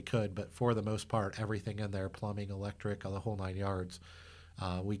things we could, but for the most part, everything in there, plumbing, electric, the whole 9 yards,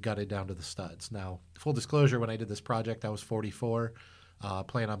 we gutted down to the studs. Now, full disclosure, when I did this project, I was 44,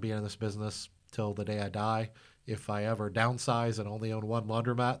 plan on being in this business till the day I die. If I ever downsize and only own one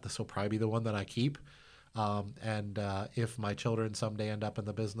laundromat, this will probably be the one that I keep. And if my children someday end up in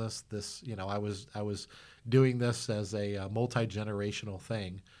the business, I was doing this as a multi-generational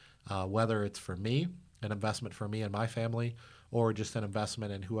thing, whether it's for me, an investment for me and my family, or just an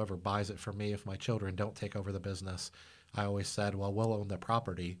investment in whoever buys it for me. If my children don't take over the business, I always said, well, we'll own the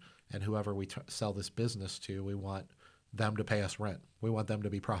property, and whoever we sell this business to, we want them to pay us rent. We want them to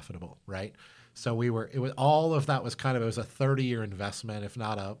be profitable, right? So all of that was it was a 30-year investment, if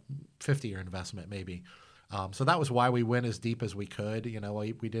not a 50-year investment, maybe. So that was why we went as deep as we could.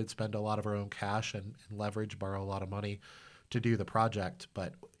 We did spend a lot of our own cash and leverage, borrow a lot of money to do the project.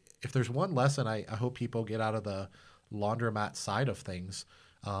 But if there's one lesson I hope people get out of the laundromat side of things,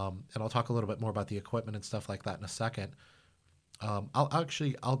 and I'll talk a little bit more about the equipment and stuff like that in a second. I'm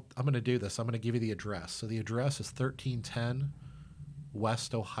going to do this. I'm going to give you the address. So the address is 1310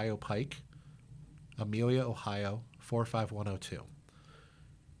 West Ohio Pike, Amelia, Ohio, 45102.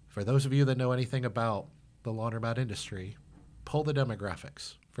 For those of you that know anything about the laundromat industry, pull the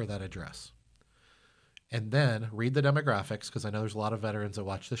demographics for that address. And then read the demographics, because I know there's a lot of veterans that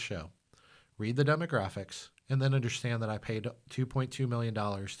watch this show. Read the demographics, and then understand that I paid $2.2 million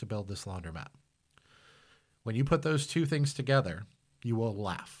to build this laundromat. When you put those two things together, you will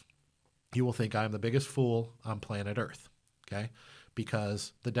laugh. You will think I'm the biggest fool on planet Earth, okay?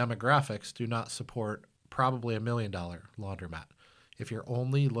 Because the demographics do not support probably $1 million laundromat if you're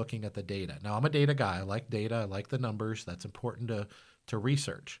only looking at the data. Now, I'm a data guy. I like data. I like the numbers. That's important to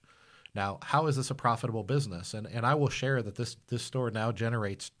research. Now, how is this a profitable business? And I will share that this store now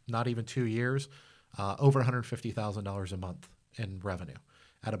generates, not even 2 years, over $150,000 a month in revenue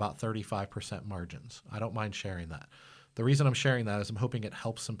at about 35% margins. I don't mind sharing that. The reason I'm sharing that is I'm hoping it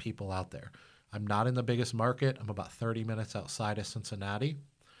helps some people out there. I'm not in the biggest market. I'm about 30 minutes outside of Cincinnati.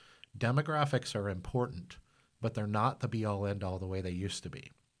 Demographics are important, but they're not the be-all, end-all the way they used to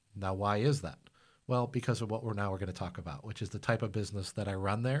be. Now, why is that? Well, because of what we're going to talk about, which is the type of business that I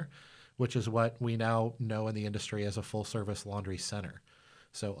run there, which is what we now know in the industry as a full-service laundry center.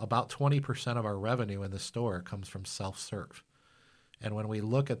 So about 20% of our revenue in the store comes from self-serve. And when we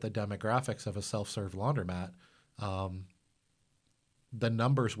look at the demographics of a self-serve laundromat, the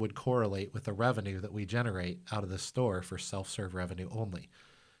numbers would correlate with the revenue that we generate out of the store for self-serve revenue only.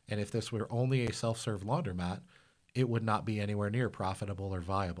 And if this were only a self-serve laundromat, it would not be anywhere near profitable or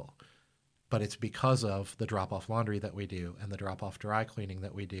viable. But it's because of the drop-off laundry that we do and the drop-off dry cleaning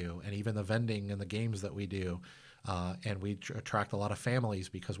that we do and even the vending and the games that we do. And we attract a lot of families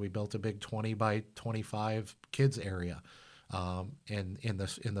because we built a big 20 by 25 kids area in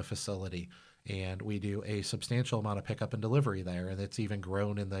the facility. And we do a substantial amount of pickup and delivery there. And it's even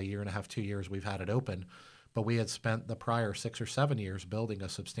grown in the 1.5 to 2 years we've had it open. But we had spent the prior 6 or 7 years building a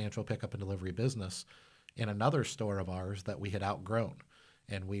substantial pickup and delivery business in another store of ours that we had outgrown.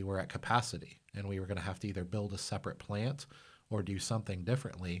 And we were at capacity. and we were going to have to either build a separate plant or do something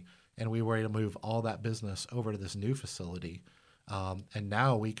differently. And we were able to move all that business over to this new facility. And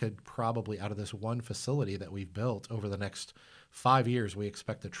now we could probably, out of this one facility that we've built over the next 5 years, we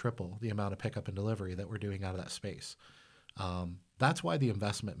expect to triple the amount of pickup and delivery that we're doing out of that space. That's why the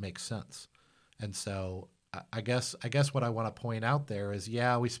investment makes sense. And so I guess what I want to point out there is,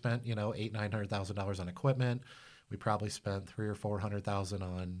 yeah, we spent, $800,000-$900,000 on equipment. We probably spent $300,000 or $400,000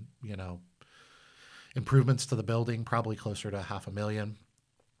 on, improvements to the building, probably closer to $500,000.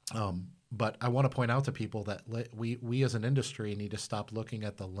 But I want to point out to people that we as an industry need to stop looking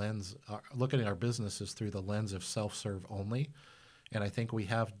at looking at our businesses through the lens of self-serve only. And I think we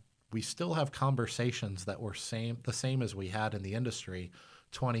still have conversations that were the same as we had in the industry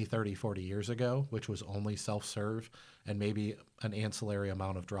 20, 30, 40 years ago, which was only self-serve and maybe an ancillary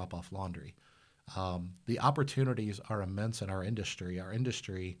amount of drop-off laundry. The opportunities are immense in our industry. Our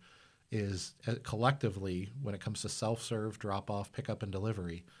industry is collectively, when it comes to self-serve, drop-off, pickup, and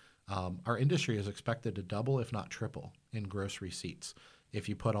delivery, our industry is expected to double, if not triple, in gross receipts if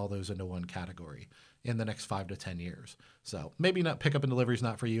you put all those into one category in the next 5 to 10 years. So maybe not pickup and delivery is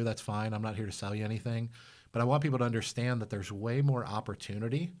not for you. That's fine. I'm not here to sell you anything. But I want people to understand that there's way more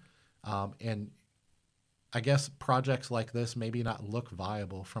opportunity. And I guess projects like this maybe not look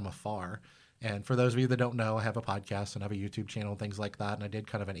viable from afar. And for those of you that don't know, I have a podcast and I have a YouTube channel and things like that. And I did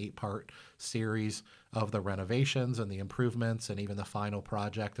kind of an 8-part series of the renovations and the improvements and even the final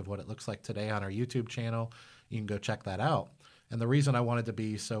project of what it looks like today on our YouTube channel. You can go check that out. And the reason I wanted to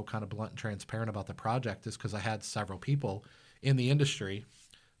be so kind of blunt and transparent about the project is because I had several people in the industry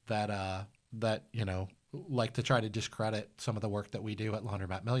that like to try to discredit some of the work that we do at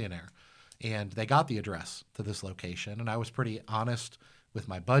Laundromat Millionaire. And they got the address to this location. And I was pretty honest with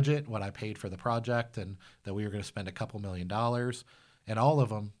my budget, what I paid for the project, and that we were going to spend a couple $1,000,000. And all of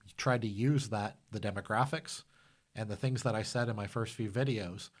them tried to use the demographics and the things that I said in my first few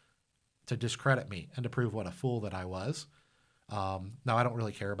videos to discredit me and to prove what a fool that I was. Now, I don't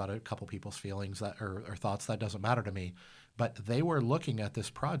really care about a couple people's feelings or thoughts. That doesn't matter to me. But they were looking at this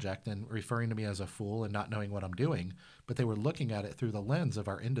project and referring to me as a fool and not knowing what I'm doing. But they were looking at it through the lens of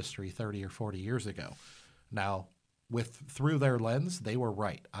our industry 30 or 40 years ago. Now, through their lens, they were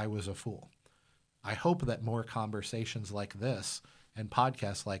right. I was a fool. I hope that more conversations like this and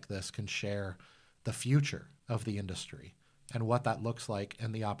podcasts like this can share the future of the industry and what that looks like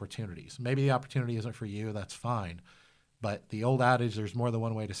and the opportunities. Maybe the opportunity isn't for you. That's fine. But the old adage, there's more than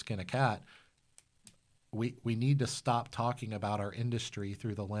one way to skin a cat. We need to stop talking about our industry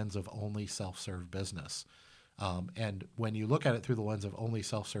through the lens of only self-serve business. And when you look at it through the lens of only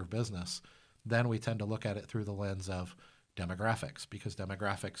self-serve business, then we tend to look at it through the lens of demographics, because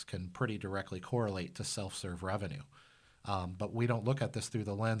demographics can pretty directly correlate to self-serve revenue. But we don't look at this through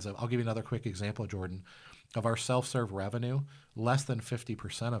the lens of, I'll give you another quick example, Jordan, of our self-serve revenue. Less than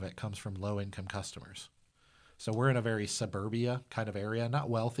 50% of it comes from low-income customers. So we're in a very suburbia kind of area, not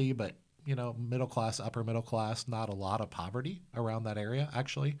wealthy, but middle class, upper middle class, not a lot of poverty around that area,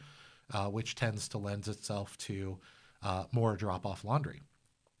 actually, which tends to lend itself to more drop-off laundry.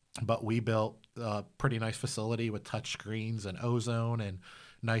 But we built a pretty nice facility with touch screens and ozone and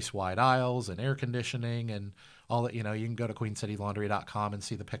nice wide aisles and air conditioning and all that. You can go to queencitylaundry.com and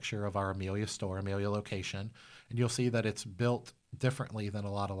see the picture of our Amelia store, Amelia location, and you'll see that it's built differently than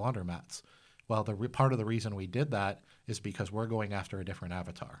a lot of laundromats. Well, part of the reason we did that is because we're going after a different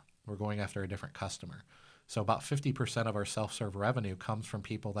avatar. We're going after a different customer. So about 50% of our self-serve revenue comes from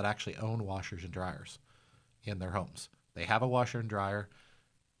people that actually own washers and dryers in their homes. They have a washer and dryer.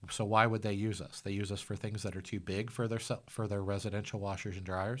 So why would they use us? They use us for things that are too big for their residential washers and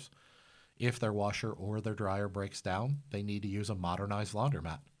dryers. If their washer or their dryer breaks down, they need to use a modernized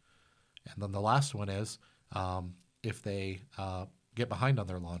laundromat. And then the last one is if they get behind on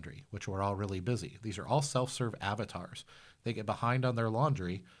their laundry, which we're all really busy. These are all self-serve avatars. They get behind on their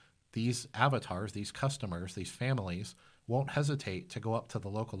laundry. These avatars, these customers, these families won't hesitate to go up to the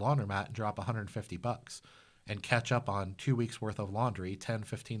local laundromat and drop $150 and catch up on 2 weeks worth of laundry, 10,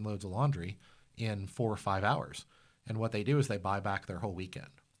 15 loads of laundry in 4 or 5 hours. And what they do is they buy back their whole weekend.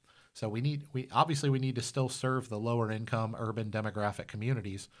 So we need to still serve the lower income urban demographic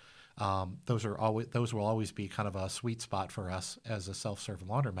communities. Those will always be kind of a sweet spot for us as a self-serve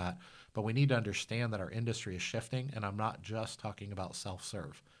laundromat, but we need to understand that our industry is shifting, and I'm not just talking about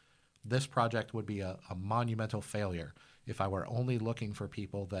self-serve. This project would be a monumental failure if I were only looking for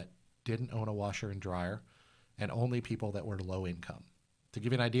people that didn't own a washer and dryer and only people that were low income. To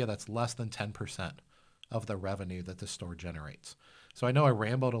give you an idea, that's less than 10% of the revenue that the store generates. So I know I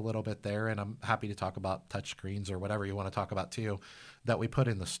rambled a little bit there, and I'm happy to talk about touch screens or whatever you want to talk about too that we put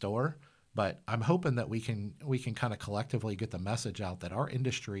in the store. But I'm hoping that we can kind of collectively get the message out that our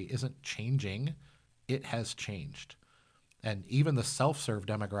industry isn't changing. It has changed. And even the self-serve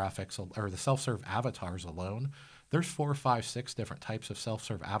demographics or the self-serve avatars alone, there's 4, 5, 6 different types of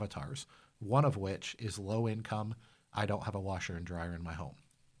self-serve avatars, one of which is low income. I don't have a washer and dryer in my home.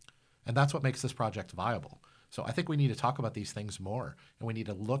 And that's what makes this project viable. So I think we need to talk about these things more, and we need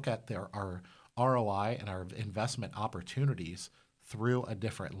to look at our ROI and our investment opportunities through a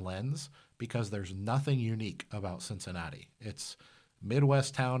different lens, because there's nothing unique about Cincinnati. It's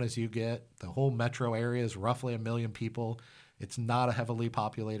Midwest town as you get. The whole metro area is roughly 1 million people. It's not a heavily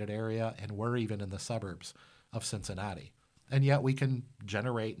populated area, and we're even in the suburbs of Cincinnati. And yet we can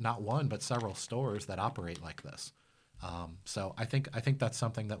generate not one but several stores that operate like this. So I think that's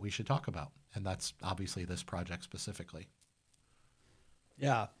something that we should talk about, and that's obviously this project specifically.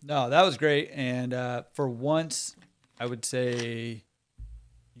 Yeah, no, that was great. And for once, I would say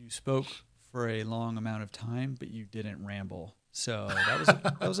you spoke for a long amount of time, but you didn't ramble. So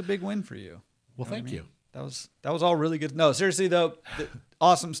that was a big win for you. Well, thank you. That was all really good. No, seriously though,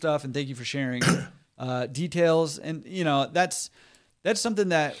 awesome stuff, and thank you for sharing details. And that's something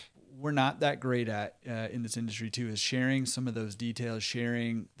that we're not that great at in this industry too, is sharing some of those details,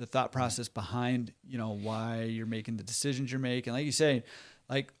 sharing the thought process behind why you're making the decisions you're making. Like you say,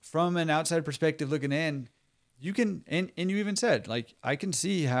 like from an outside perspective looking in, you can and you even said, like, I can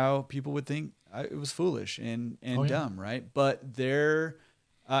see how people would think it was foolish and dumb, right? But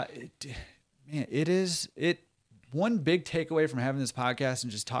one big takeaway from having this podcast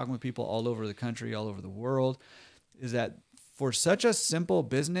and just talking with people all over the country, all over the world, is that for such a simple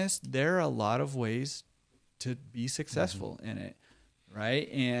business, there are a lot of ways to be successful in it, right?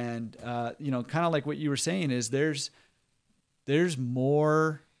 And kind of like what you were saying is there's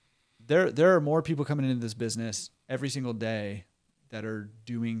more. There are more people coming into this business every single day that are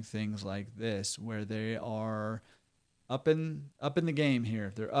doing things like this, where they are up in the game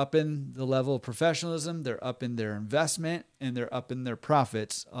here. They're up in the level of professionalism. They're up in their investment, and they're up in their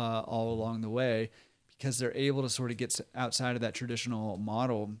profits all along the way, because they're able to sort of get outside of that traditional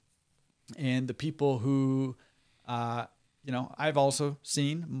model. And the people who, I've also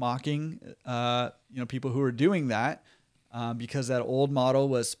seen mocking, people who are doing that because that old model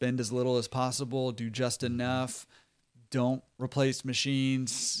was spend as little as possible, do just enough, don't replace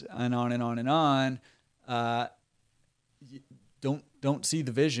machines, and on and on and on. Don't see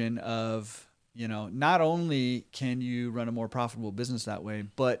the vision of, not only can you run a more profitable business that way,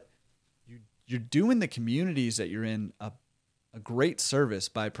 but you're doing the communities that you're in a great service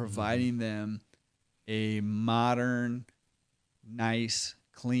by providing them a modern, nice,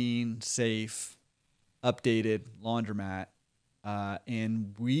 clean, safe, updated laundromat.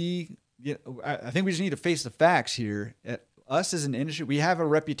 And I think we just need to face the facts here. Us as an industry, we have a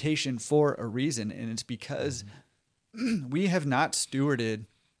reputation for a reason, and it's because we have not stewarded,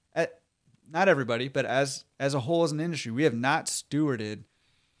 not everybody, but as a whole as an industry, we have not stewarded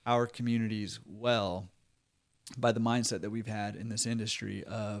our communities well by the mindset that we've had in this industry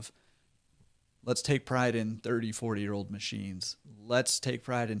of, let's take pride in 30, 40-year-old machines. Let's take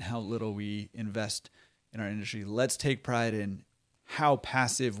pride in how little we invest in our industry. Let's take pride in how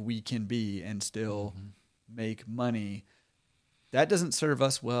passive we can be and still make money. That doesn't serve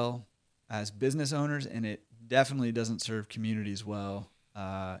us well as business owners, and it definitely doesn't serve communities well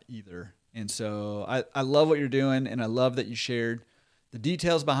either. And so I love what you're doing, and I love that you shared the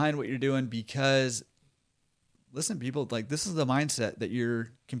details behind what you're doing, because listen, people, like, this is the mindset that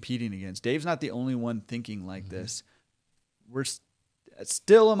you're competing against. Dave's not the only one thinking like this. We're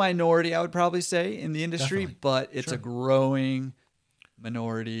still a minority, I would probably say, in the industry, definitely. But it's a growing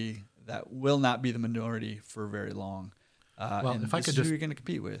minority that will not be the minority for very long. Well, if I could just, who you're going to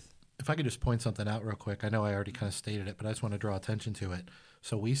compete with. If I could just point something out real quick, I know I already kind of stated it, but I just want to draw attention to it.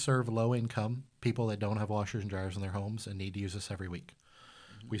 So we serve low-income people that don't have washers and dryers in their homes and need to use us every week.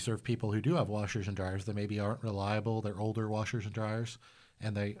 We serve people who do have washers and dryers that maybe aren't reliable. They're older washers and dryers,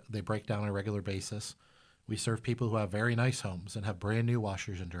 and they break down on a regular basis. We serve people who have very nice homes and have brand new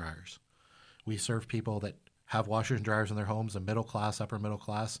washers and dryers. We serve people that have washers and dryers in their homes, and middle class, upper middle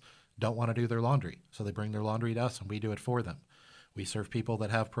class, don't want to do their laundry. So they bring their laundry to us, and we do it for them. We serve people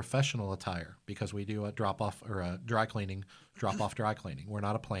that have professional attire because we do a drop-off or a drop-off dry cleaning. We're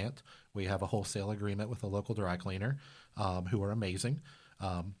not a plant. We have a wholesale agreement with a local dry cleaner who are amazing.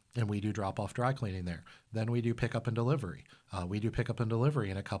 And we do drop-off dry cleaning there. Then we do pickup and delivery. We do pickup and delivery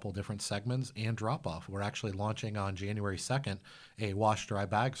in a couple different segments and drop-off. We're actually launching on January 2nd a wash-dry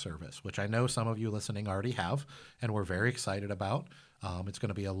bag service, which I know some of you listening already have, and we're very excited about. It's going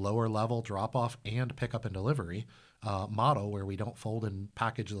to be a lower-level drop-off and pickup and delivery model where we don't fold and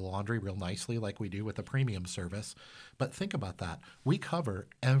package the laundry real nicely like we do with the premium service. But think about that. We cover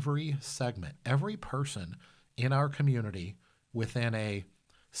every segment, every person in our community within a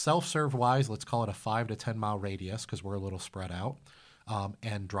self-serve wise, let's call it a 5 to 10 mile radius because we're a little spread out.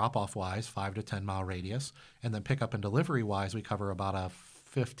 And drop-off wise, 5 to 10 mile radius. And then pickup and delivery wise, we cover about a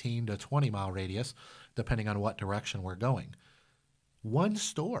 15 to 20 mile radius, depending on what direction we're going. One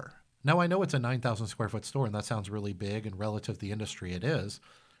store. Now, I know it's a 9,000 square foot store, and that sounds really big, and relative to the industry it is.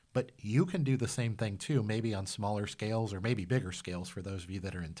 But you can do the same thing too, maybe on smaller scales or maybe bigger scales for those of you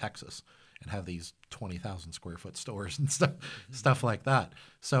that are in Texas and have these 20,000 square foot stores and stuff like that.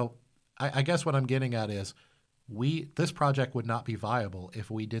 So I guess what I'm getting at is this project would not be viable if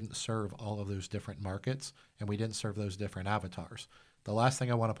we didn't serve all of those different markets and we didn't serve those different avatars. The last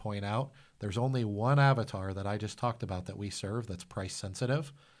thing I want to point out, there's only one avatar that I just talked about that we serve that's price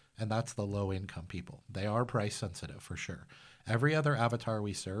sensitive, and that's the low income people. They are price sensitive for sure. Every other avatar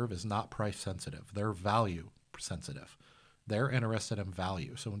we serve is not price sensitive. They're value sensitive. They're interested in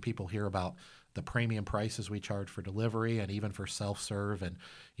value. So when people hear about the premium prices we charge for delivery and even for self-serve and,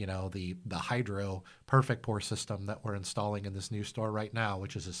 the hydro perfect pour system that we're installing in this new store right now,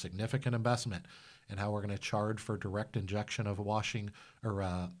 which is a significant investment, and how we're going to charge for direct injection of washing or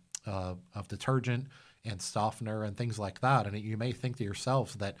of detergent and softener and things like that. And you may think to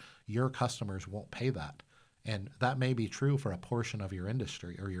yourselves that your customers won't pay that. And that may be true for a portion of your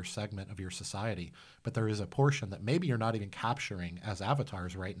industry or your segment of your society, but there is a portion that maybe you're not even capturing as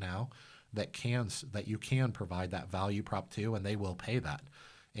avatars right now that you can provide that value prop to, and they will pay that.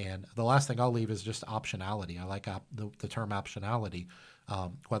 And the last thing I'll leave is just optionality. I like the term optionality,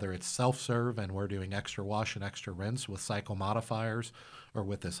 whether it's self-serve and we're doing extra wash and extra rinse with cycle modifiers, or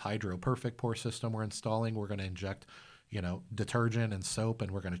with this Hydro Perfect Pour system we're installing, we're going to inject detergent and soap,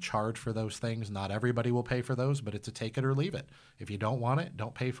 and we're going to charge for those things. Not everybody will pay for those, but it's a take it or leave it. If you don't want it,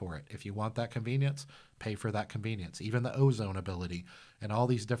 don't pay for it. If you want that convenience, pay for that convenience. Even the ozone ability and all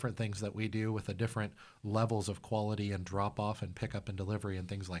these different things that we do with the different levels of quality and drop off and pickup and delivery and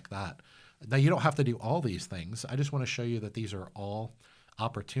things like that. Now, you don't have to do all these things. I just want to show you that these are all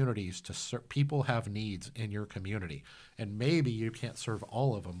opportunities to serve. People have needs in your community, and maybe you can't serve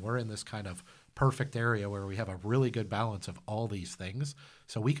all of them. We're in this kind of perfect area where we have a really good balance of all these things,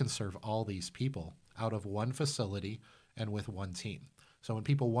 so we can serve all these people out of one facility and with one team. So when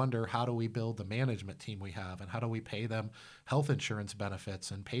people wonder, how do we build the management team we have, and how do we pay them health insurance benefits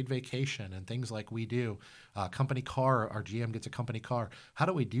and paid vacation and things like we do, company car, our GM gets a company car. How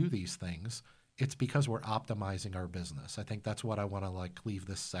do we do these things? It's because we're optimizing our business. I think that's what I want to leave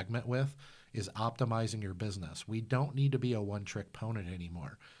this segment with, is optimizing your business. We don't need to be a one-trick pony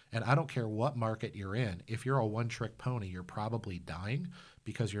anymore. And I don't care what market you're in. If you're a one-trick pony, you're probably dying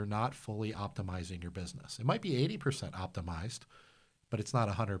because you're not fully optimizing your business. It might be 80% optimized, but it's not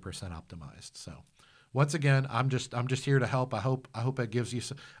 100% optimized. So once again, I'm just here to help. I hope it gives you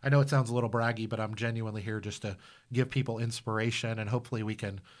some, I know it sounds a little braggy, but I'm genuinely here just to give people inspiration, and hopefully we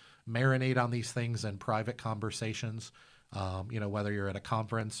can marinate on these things in private conversations, whether you're at a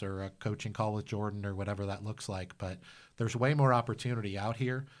conference or a coaching call with Jordan or whatever that looks like. But there's way more opportunity out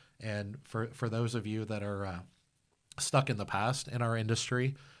here. And for those of you that are stuck in the past in our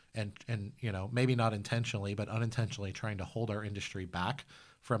industry and maybe not intentionally, but unintentionally trying to hold our industry back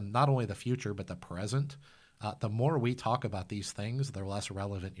from not only the future, but the present, the more we talk about these things, the less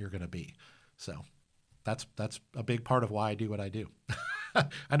relevant you're going to be. So that's a big part of why I do what I do.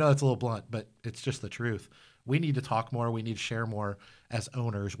 I know that's a little blunt, but it's just the truth. We need to talk more. We need to share more as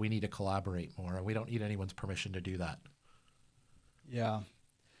owners. We need to collaborate more, and we don't need anyone's permission to do that. Yeah.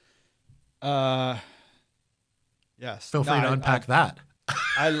 Yes. Feel free to unpack that.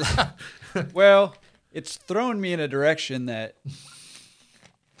 Well, it's thrown me in a direction that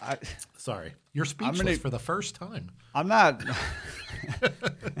Sorry. You're speechless for the first time. I'm not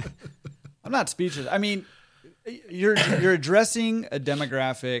speechless. I mean, you're addressing a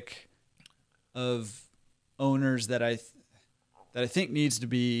demographic of owners that I think needs to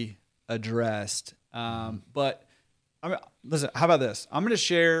be addressed. But listen, how about this? I'm going to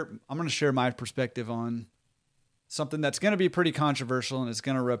share my perspective on something that's going to be pretty controversial, and it's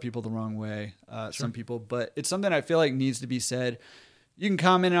going to rub people the wrong way. Sure. Some people, but it's something I feel like needs to be said. You can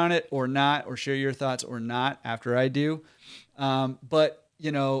comment on it or not, or share your thoughts or not after I do. But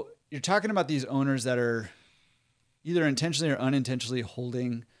you're talking about these owners that are either intentionally or unintentionally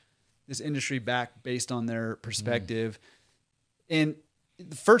holding this industry back based on their perspective. And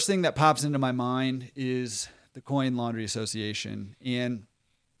the first thing that pops into my mind is the Coin Laundry Association. And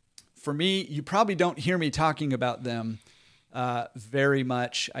for me, you probably don't hear me talking about them very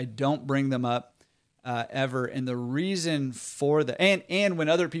much. I don't bring them up ever. And the reason for and when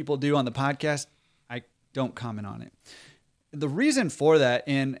other people do on the podcast, I don't comment on it. The reason for that,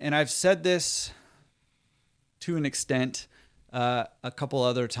 and I've said this to an extent a couple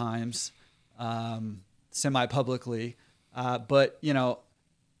other times, semi-publicly, but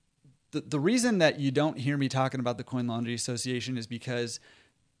the reason that you don't hear me talking about the Coin Laundry Association is because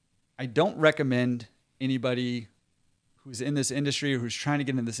I don't recommend anybody who's in this industry or who's trying to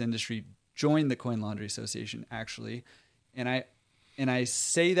get in this industry join the Coin Laundry Association, actually. And I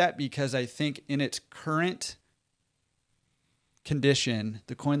say that because I think in its current condition,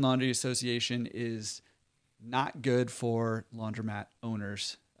 the Coin Laundry Association is not good for laundromat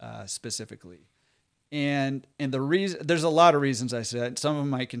owners specifically. And the reason, there's a lot of reasons I said. Some of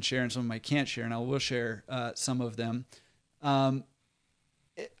them I can share and some of them I can't share, and I will share some of them.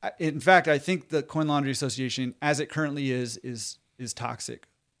 In fact, I think the Coin Laundry Association, as it currently is toxic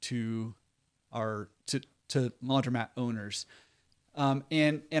to laundromat owners.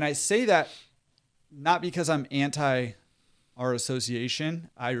 And I say that not because I'm anti our association.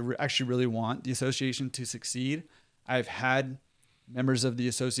 I actually really want the association to succeed. I've had members of the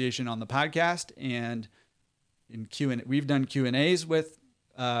association on the podcast, and in we've done Q&As with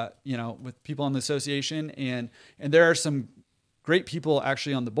with people on the association, and there are some great people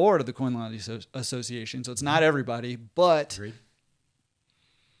actually on the board of the Coin Laundry Association. So it's not everybody, but Agreed.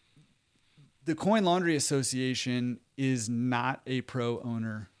 The Coin Laundry Association is not a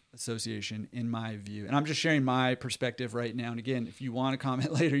pro-owner association in my view. And I'm just sharing my perspective right now. And again, if you want to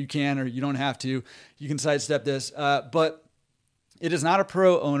comment later, you can, or you don't have to. You can sidestep this. But it is not a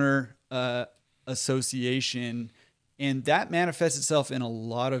pro-owner association. And that manifests itself in a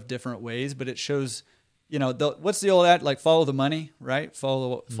lot of different ways, but it shows, what's the old ad? Like follow the money, right?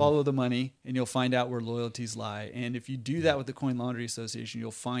 Follow the money, and you'll find out where loyalties lie. And if you do that with the Coin Laundry Association,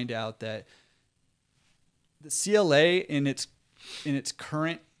 you'll find out that the CLA in its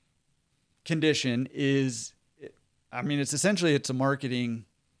current condition is, it's essentially, it's a marketing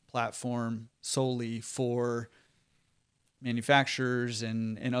platform solely for manufacturers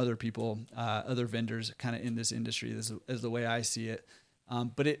and other people, other vendors kind of in this industry. This is the way I see it.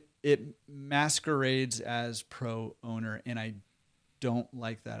 But it masquerades as pro-owner, and I don't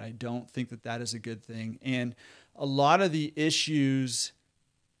like that. I don't think that is a good thing. And a lot of the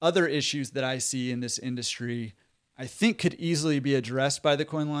other issues that I see in this industry, I think could easily be addressed by the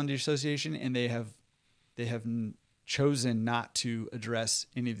Coin Laundry Association, and they have chosen not to address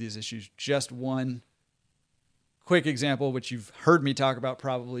any of these issues. Just one quick example, which you've heard me talk about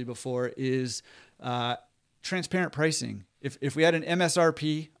probably before, is transparent pricing. If we had an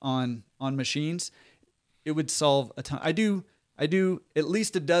MSRP on machines, it would solve a ton. I do at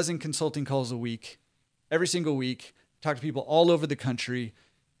least a dozen consulting calls a week, every single week, talk to people all over the country.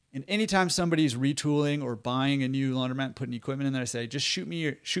 And anytime somebody's retooling or buying a new laundromat and putting equipment in there, I say, just shoot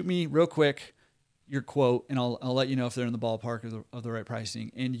me real quick your quote, and I'll let you know if they're in the ballpark of the right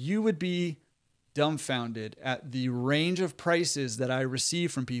pricing. And you would be dumbfounded at the range of prices that I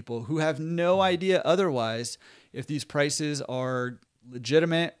receive from people who have no idea otherwise if these prices are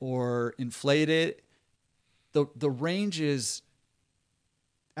legitimate or inflated. The range is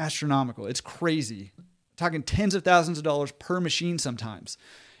astronomical. It's crazy. I'm talking tens of thousands of dollars per machine sometimes.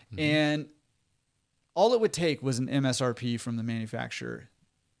 Mm-hmm. And all it would take was an MSRP from the manufacturer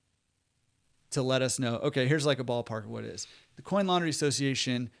to let us know, okay, here's like a ballpark of what it is. The Coin Laundry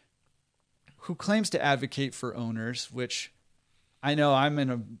Association, who claims to advocate for owners, which I know I'm in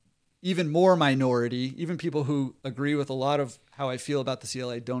a even more minority. Even people who agree with a lot of how I feel about the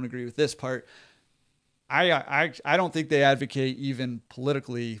CLA don't agree with this part. I don't think they advocate even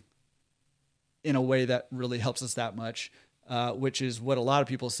politically in a way that really helps us that much, which is what a lot of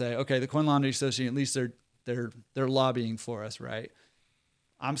people say. Okay, the Coin Laundry Association, at least they're lobbying for us, right?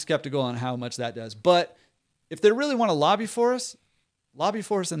 I'm skeptical on how much that does. But if they really want to lobby for us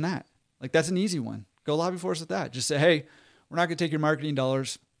in that. Like, that's an easy one. Go lobby for us with that. Just say, hey, we're not going to take your marketing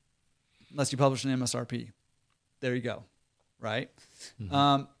dollars unless you publish an MSRP. There you go, right?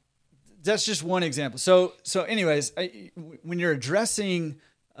 Mm-hmm. That's just one example. So anyways, when you're addressing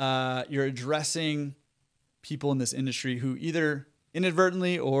people in this industry who either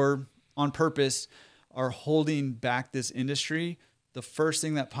inadvertently or on purpose are holding back this industry, the first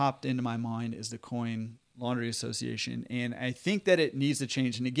thing that popped into my mind is the Coin Laundry Association. And I think that it needs to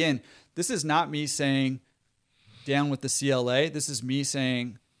change. And again, this is not me saying down with the CLA. This is me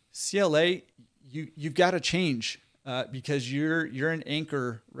saying, CLA, you've got to change because you're an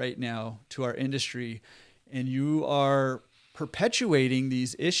anchor right now to our industry, and you are perpetuating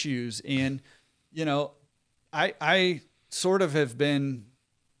these issues. And I sort of have been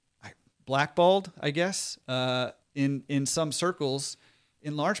blackballed, I guess, in some circles,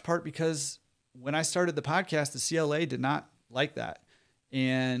 in large part because when I started the podcast, the CLA did not like that.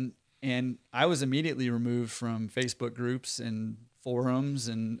 And I was immediately removed from Facebook groups and forums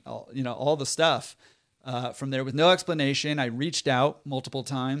and all the stuff from there with no explanation. I reached out multiple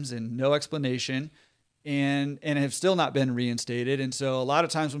times and no explanation, and have still not been reinstated. And so a lot of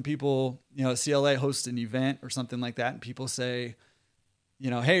times when people, CLA hosts an event or something like that, and people say,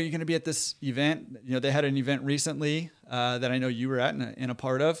 hey, are you going to be at this event? They had an event recently that I know you were at and a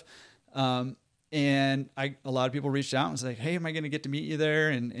part of. And a lot of people reached out and was like, hey, am I going to get to meet you there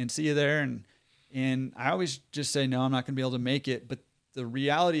and see you there? And I always just say, no, I'm not going to be able to make it. But the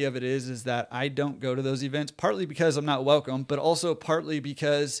reality of it is that I don't go to those events, partly because I'm not welcome, but also partly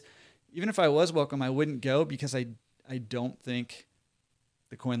because even if I was welcome, I wouldn't go because I don't think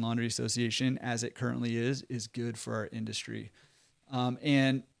the Coin Laundry Association, as it currently is good for our industry.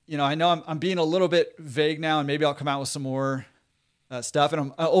 And I know I'm being a little bit vague now, and maybe I'll come out with some more stuff, and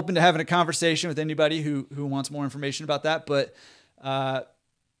I'm open to having a conversation with anybody who wants more information about that. But I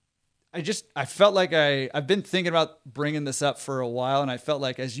felt like I've been thinking about bringing this up for a while, and I felt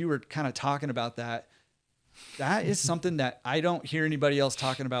like as you were kind of talking about that is something that I don't hear anybody else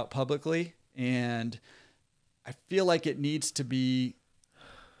talking about publicly, and I feel like it needs to be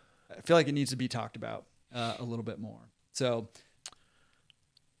talked about a little bit more. So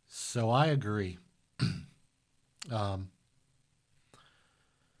I agree.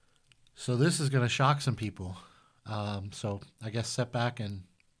 So this is going to shock some people. So I guess sit back and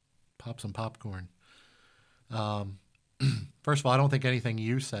pop some popcorn. First of all, I don't think anything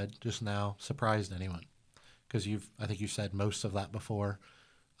you said just now surprised anyone, because I think you said most of that before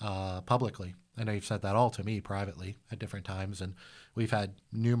publicly. I know you've said that all to me privately at different times, and we've had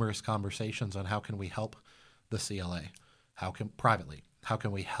numerous conversations on how can we help the CLA, how can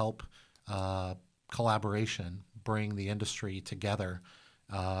we help collaboration bring the industry together.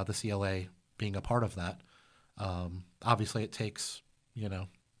 The CLA being a part of that. Obviously, it takes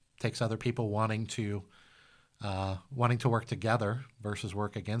other people wanting to work together versus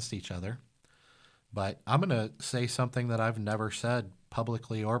work against each other. But I'm going to say something that I've never said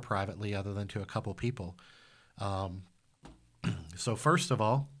publicly or privately, other than to a couple people. So first of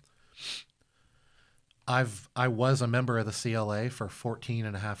all, I was a member of the CLA for 14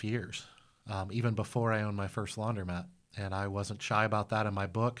 and a half years, even before I owned my first laundromat. And I wasn't shy about that in my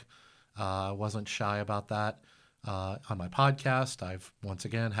book. I wasn't shy about that on my podcast. I've, once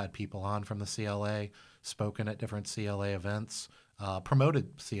again, had people on from the CLA, spoken at different CLA events,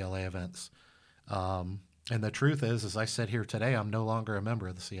 promoted CLA events. And the truth is, as I sit here today, I'm no longer a member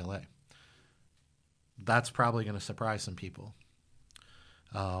of the CLA. That's probably going to surprise some people.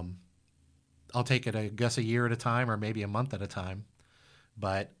 I'll take it, I guess, a year at a time or maybe a month at a time.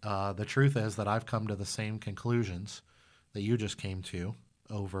 But the truth is that I've come to the same conclusions that you just came to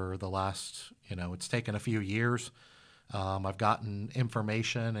over the last, it's taken a few years. I've gotten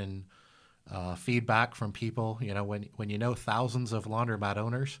information and feedback from people. When you know thousands of laundromat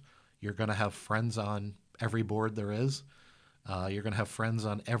owners, you're going to have friends on every board there is. You're going to have friends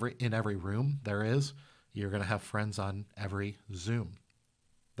in every room there is. You're going to have friends on every Zoom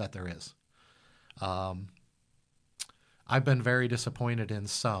that there is. I've been very disappointed in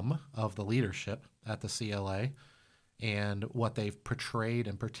some of the leadership at the CLA and what they've portrayed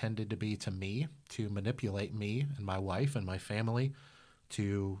and pretended to be to me, to manipulate me and my wife and my family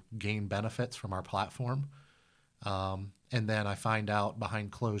to gain benefits from our platform. And then I find out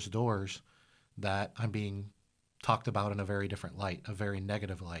behind closed doors that I'm being talked about in a very different light, a very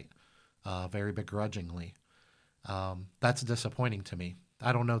negative light, very begrudgingly. That's disappointing to me.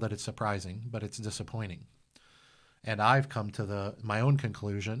 I don't know that it's surprising, but it's disappointing. And I've come to my own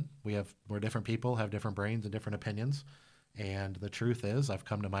conclusion. We're different people, have different brains and different opinions. And the truth is, I've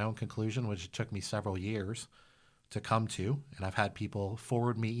come to my own conclusion, which took me several years to come to. And I've had people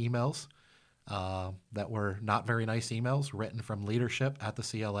forward me emails that were not very nice emails written from leadership at the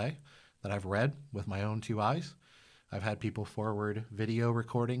CLA that I've read with my own two eyes. I've had people forward video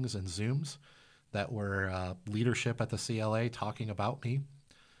recordings and Zooms that were leadership at the CLA talking about me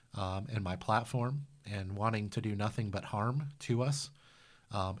and my platform and wanting to do nothing but harm to us.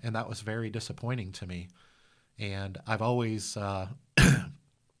 And that was very disappointing to me. And I've always, I've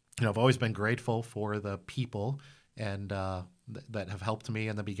always been grateful for the people and that have helped me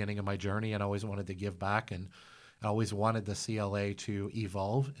in the beginning of my journey, and always wanted to give back and I always wanted the CLA to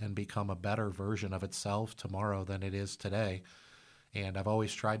evolve and become a better version of itself tomorrow than it is today. And I've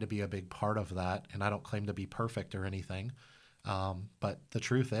always tried to be a big part of that. And I don't claim to be perfect or anything. But the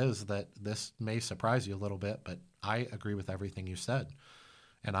truth is that this may surprise you a little bit, but I agree with everything you said.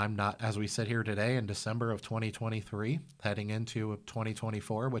 And I'm not, as we sit here today in December of 2023, heading into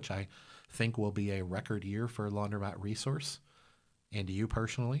 2024, which I think will be a record year for Laundromat Resource. And you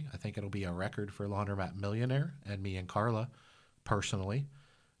personally, I think it'll be a record for Laundromat Millionaire and me and Carla personally.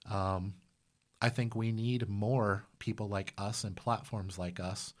 I think we need more people like us and platforms like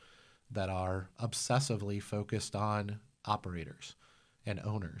us that are obsessively focused on operators and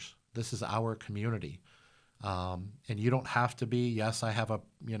owners. This is our community. And you don't have to be, yes, I have a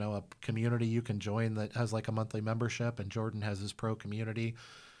community you can join that has like a monthly membership, and Jordan has his pro community,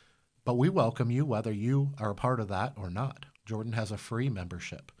 but we welcome you whether you are a part of that or not. Jordan has a free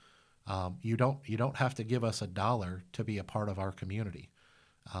membership. You don't have to give us $1 to be a part of our community.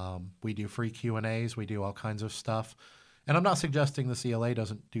 We do free Q&As. We do all kinds of stuff. And I'm not suggesting the CLA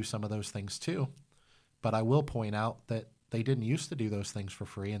doesn't do some of those things too, but I will point out that they didn't used to do those things for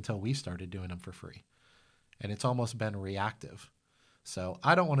free until we started doing them for free. And it's almost been reactive. So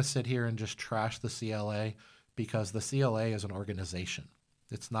I don't want to sit here and just trash the CLA, because the CLA is an organization.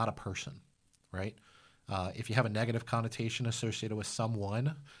 It's not a person, right? If you have a negative connotation associated with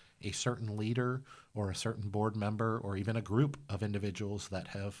someone, a certain leader or a certain board member, or even a group of individuals that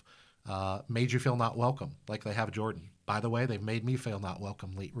have made you feel not welcome, like they have Jordan. By the way, they've made me feel not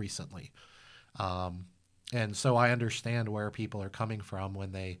welcome recently. And so I understand where people are coming from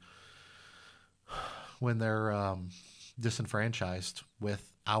when they're disenfranchised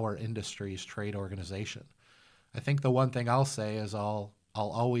with our industry's trade organization. I think the one thing I'll say is I'll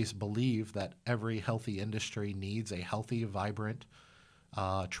always believe that every healthy industry needs a healthy, vibrant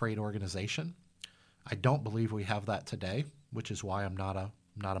trade organization. I don't believe we have that today, which is why I'm not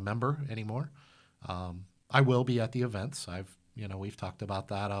a member anymore. I will be at the events. We've talked about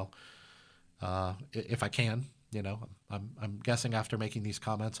that. I'll, if I can, I'm guessing after making these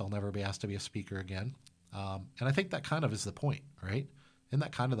comments, I'll never be asked to be a speaker again. And I think that kind of is the point, right? Isn't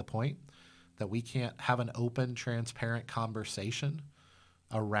that kind of the point? That we can't have an open, transparent conversation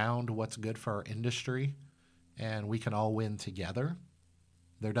around what's good for our industry, and we can all win together.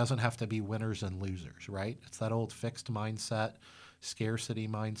 There doesn't have to be winners and losers, right? It's that old fixed mindset, scarcity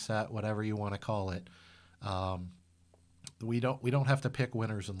mindset, whatever you want to call it. We don't have to pick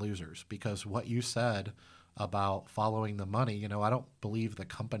winners and losers, because what you said about following the money, I don't believe the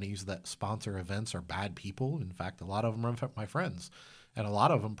companies that sponsor events are bad people. In fact, a lot of them are my friends, and a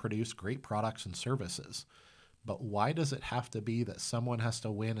lot of them produce great products and services. But why does it have to be that someone has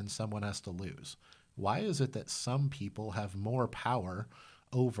to win and someone has to lose? Why is it that some people have more power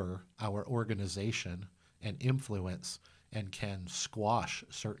over our organization and influence and can squash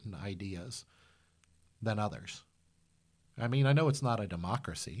certain ideas than others? I mean, I know it's not a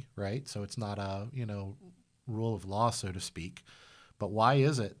democracy, right? So it's not a, rule of law, so to speak. But why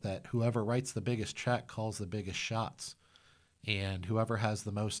is it that whoever writes the biggest check calls the biggest shots, and whoever has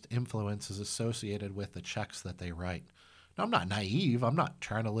the most influence is associated with the checks that they write? Now, I'm not naive. I'm not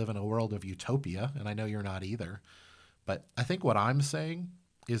trying to live in a world of utopia, and I know you're not either. But I think what I'm saying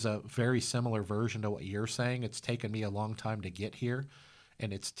is a very similar version to what you're saying. It's taken me a long time to get here,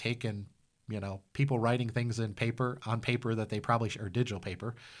 and it's taken people writing things on paper that they probably or digital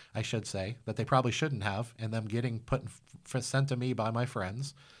paper, I should say, that they probably shouldn't have, and them getting sent to me by my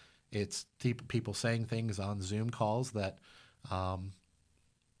friends. It's people saying things on Zoom calls that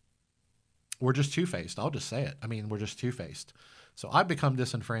we're just two-faced. I'll just say it. I mean, we're just two-faced. So I've become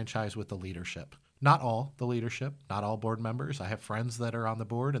disenfranchised with the leadership. Not all the leadership, not all board members. I have friends that are on the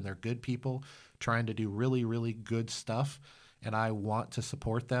board, and they're good people trying to do really, really good stuff. And I want to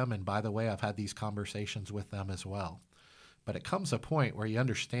support them. And by the way, I've had these conversations with them as well. But it comes a point where you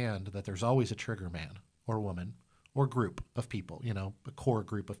understand that there's always a trigger man or woman or group of people, a core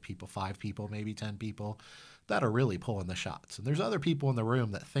group of people, 5 people, maybe 10 people that are really pulling the shots. And there's other people in the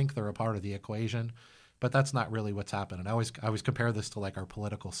room that think they're a part of the equation, but that's not really what's happening. I always compare this to like our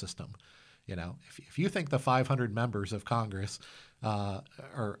political system. If you think the 500 members of Congress are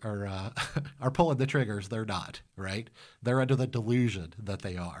pulling the triggers, they're not, right? They're under the delusion that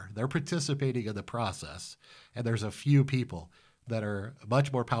they are. They're participating in the process, and there's a few people that are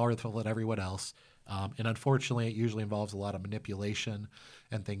much more powerful than everyone else. And unfortunately, it usually involves a lot of manipulation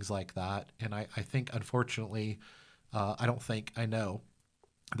and things like that. And I think, unfortunately, I know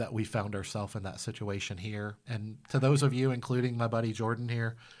that we found ourselves in that situation here. And to those of you, including my buddy Jordan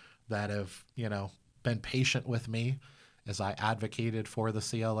here, that have, been patient with me as I advocated for the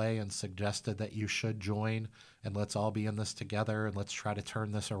CLA and suggested that you should join and let's all be in this together and let's try to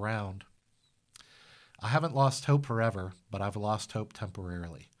turn this around. I haven't lost hope forever, but I've lost hope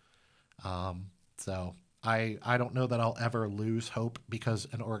temporarily. So I don't know that I'll ever lose hope because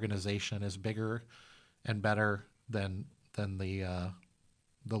an organization is bigger and better than the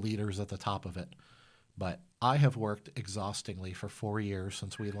leaders at the top of it. But I have worked exhaustingly for 4 years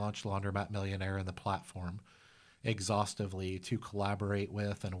since we launched Laundromat Millionaire and the platform, exhaustively to collaborate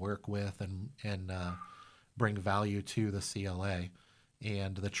with and work with and bring value to the CLA.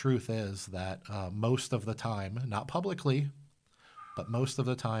 And the truth is that most of the time, not publicly, but most of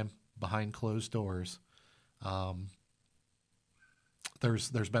the time behind closed doors,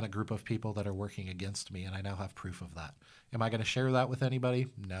 there's been a group of people that are working against me, and I now have proof of that. Am I going to share that with anybody?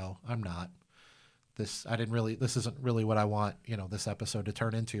 No, I'm not. This isn't really what I want, this episode to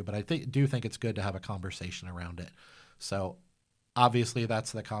turn into, but I do think it's good to have a conversation around it. So obviously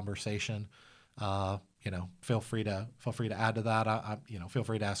that's the conversation. Feel free to add to that. Feel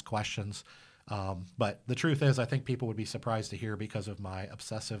free to ask questions. But the truth is, I think people would be surprised to hear, because of my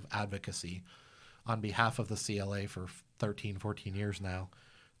obsessive advocacy on behalf of the CLA for 13, 14 years now,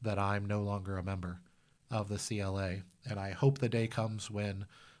 that I'm no longer a member of the CLA. And I hope the day comes when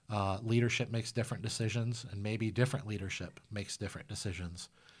leadership makes different decisions, and maybe different leadership makes different decisions,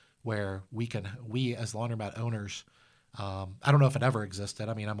 where we as laundromat owners, I don't know if it ever existed.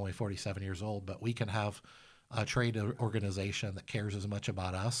 I mean, I'm only 47 years old, but we can have a trade organization that cares as much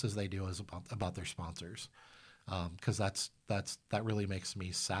about us as they do about their sponsors. Because that really makes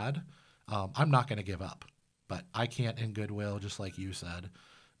me sad. I'm not going to give up, but I can't in goodwill, just like you said,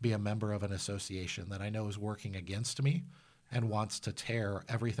 be a member of an association that I know is working against me and wants to tear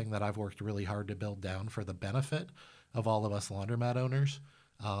everything that I've worked really hard to build down for the benefit of all of us laundromat owners,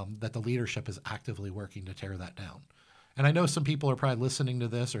 that the leadership is actively working to tear that down. And I know some people are probably listening to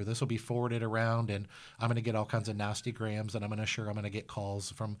this, or this will be forwarded around, and I'm going to get all kinds of nasty grams, and I'm going to get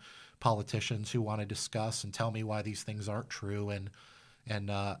calls from politicians who want to discuss and tell me why these things aren't true.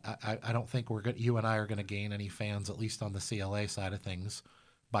 And I don't think you and I are going to gain any fans, at least on the CLA side of things,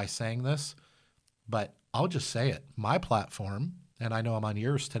 by saying this. But I'll just say it. My platform, and I know I'm on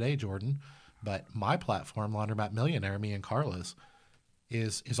yours today, Jordan, but my platform, Laundromat Millionaire, me and Carla's,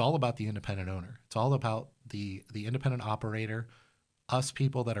 is all about the independent owner. It's all about the independent operator, us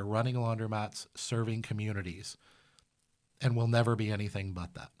people that are running laundromats, serving communities, and we'll never be anything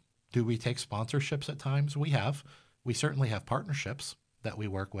but that. Do we take sponsorships at times? We have. We certainly have partnerships that we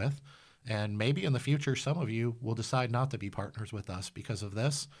work with, and maybe in the future some of you will decide not to be partners with us because of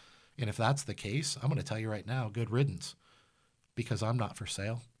this. And if that's the case, I'm going to tell you right now, good riddance, because I'm not for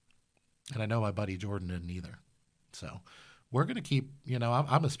sale. And I know my buddy Jordan isn't either. So we're going to keep, I'm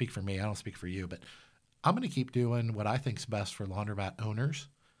going to speak for me. I don't speak for you, but I'm going to keep doing what I think is best for laundromat owners.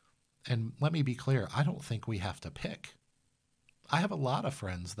 And let me be clear, I don't think we have to pick. I have a lot of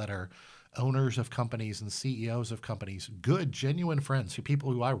friends that are owners of companies and CEOs of companies, good, genuine friends,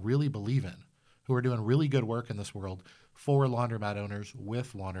 people who I really believe in, who are doing really good work in this world for laundromat owners,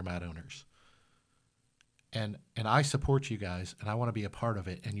 with laundromat owners. And I support you guys, and I want to be a part of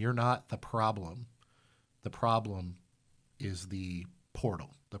it. And you're not the problem. The problem is the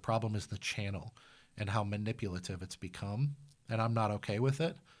portal. The problem is the channel and how manipulative it's become. And I'm not okay with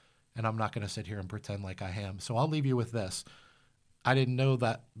it. And I'm not going to sit here and pretend like I am. So I'll leave you with this. I didn't know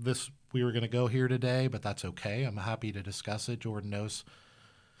that we were going to go here today, but that's okay. I'm happy to discuss it. Jordan knows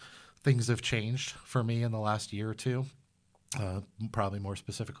things have changed for me in the last year or two, probably more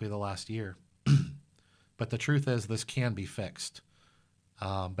specifically the last year. But the truth is this can be fixed,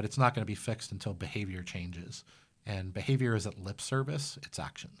 but it's not going to be fixed until behavior changes. And behavior isn't lip service, it's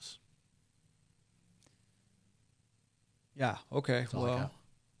actions. Yeah, okay. Well,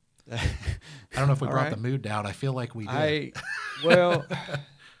 I don't know if we brought the mood down. I feel like we did.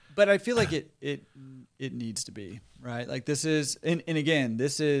 But I feel like it needs to be, right? Like this is, and again,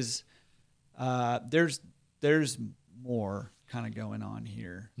 this is, there's more kind of going on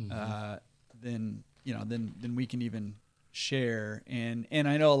here, than we can even share. And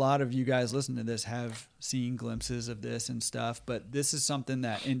I know a lot of you guys listening to this have seen glimpses of this and stuff, but this is something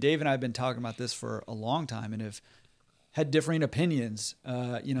that, and Dave and I have been talking about this for a long time and have had differing opinions.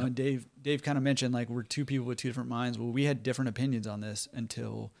 And Dave kind of mentioned like we're two people with two different minds. Well, we had different opinions on this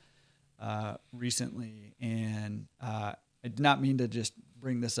until recently. And I did not mean to just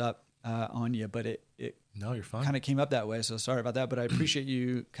bring this up on you, but it no, you're fine. Kind of came up that way. So sorry about that, but I appreciate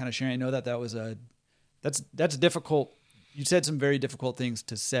you kind of sharing. I know that was that's difficult. You said some very difficult things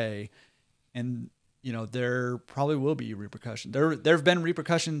to say, and there probably will be repercussions. There have been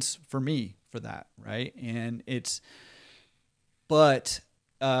repercussions for me for that, right? And it's But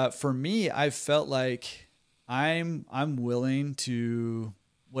for me, I felt like I'm willing to,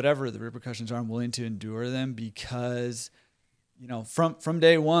 whatever the repercussions are, I'm willing to endure them because, from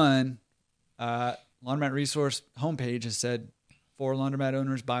day one, Laundromat Resource homepage has said for laundromat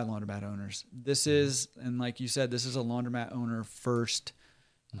owners by laundromat owners. This is, and like you said, this is a laundromat owner first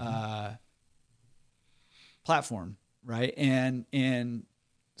platform, right? And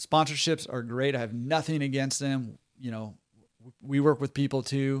sponsorships are great. I have nothing against them. We work with people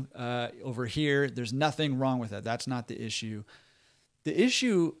too over here. There's nothing wrong with that. That's not the issue. The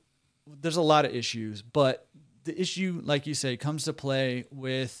issue, there's a lot of issues, but the issue, like you say, comes to play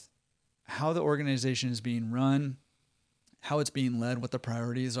with how the organization is being run, how it's being led, what the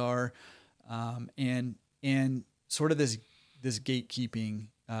priorities are, and sort of this gatekeeping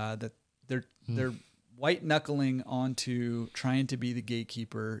that they're white knuckling onto trying to be the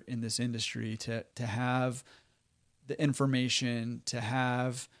gatekeeper in this industry, to have the information, to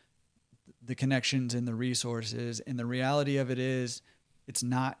have the connections and the resources. And the reality of it is, it's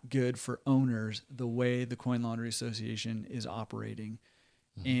not good for owners the way the Coin Laundry Association is operating.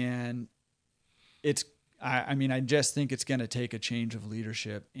 And I just think it's going to take a change of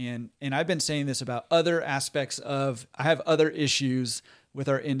leadership. And I've been saying this about other aspects I have other issues with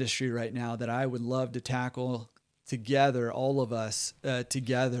our industry right now that I would love to tackle together, all of us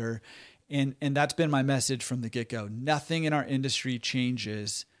together. And that's been my message from the get-go. Nothing in our industry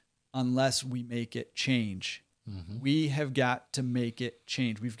changes unless we make it change. We have got to make it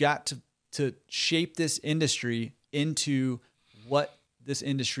change. We've got to shape this industry into what this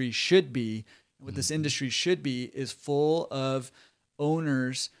industry should be. What this industry should be is full of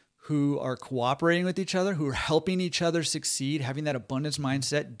owners who are cooperating with each other, who are helping each other succeed, having that abundance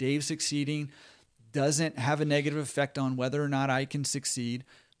mindset. Dave succeeding doesn't have a negative effect on whether or not I can succeed.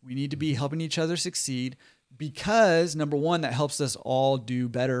 We need to be helping each other succeed because, number one, that helps us all do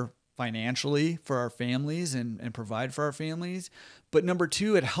better financially for our families and provide for our families. But number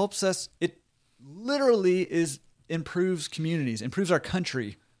two, it helps us, it literally improves communities, improves our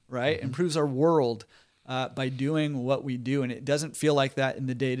country, right? Improves our world by doing what we do. And it doesn't feel like that in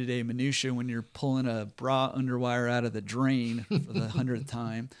the day-to-day minutia when you're pulling a bra underwire out of the drain for the 100th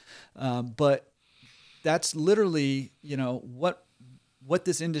time. But that's literally, what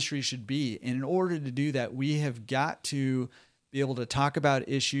this industry should be. And in order to do that, we have got to be able to talk about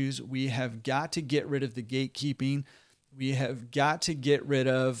issues. We have got to get rid of the gatekeeping. We have got to get rid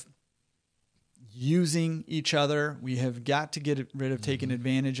of using each other. We have got to get rid of taking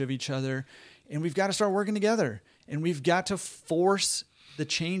advantage of each other. And we've got to start working together. And we've got to force the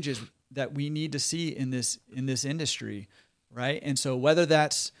changes that we need to see in this industry, right? And so whether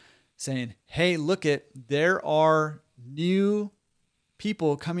that's saying, hey, there are new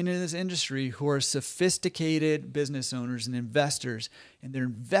people coming into this industry who are sophisticated business owners and investors, and they're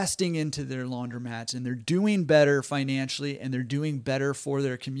investing into their laundromats, and they're doing better financially, and they're doing better for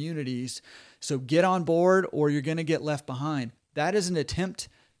their communities. So get on board or you're going to get left behind. That is an attempt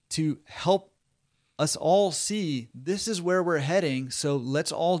to help us all see this is where we're heading. So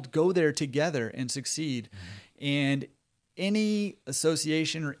let's all go there together and succeed. And any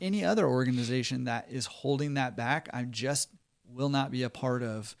association or any other organization that is holding that back, I just will not be a part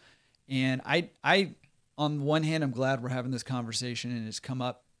of. And I on one hand, I'm glad we're having this conversation and it's come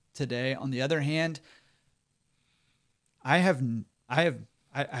up today. On the other hand, I don't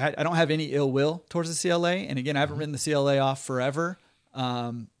have any ill will towards the CLA. And again, I haven't written the CLA off forever.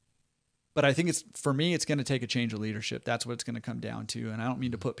 But I think for me, it's going to take a change of leadership. That's what it's going to come down to. And I don't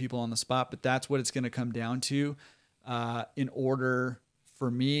mean to put people on the spot, but that's what it's going to come down to in order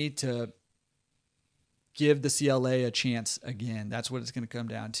for me to give the CLA a chance again. That's what it's going to come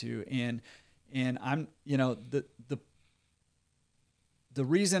down to. And I'm, the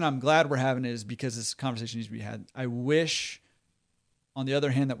reason I'm glad we're having it is because this conversation needs to be had. I wish, on the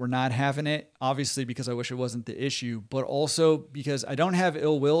other hand, that we're not having it, obviously because I wish it wasn't the issue, but also because I don't have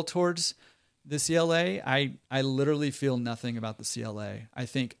ill will towards the CLA. I literally feel nothing about the CLA. I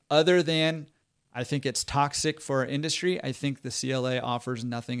think I think it's toxic for our industry. I think the CLA offers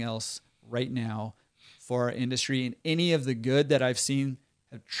nothing else right now for our industry, and any of the good that I've seen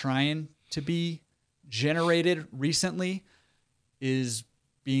trying to be generated recently is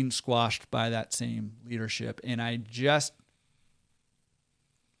being squashed by that same leadership. And I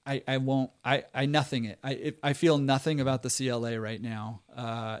nothing it. I feel nothing about the CLA right now.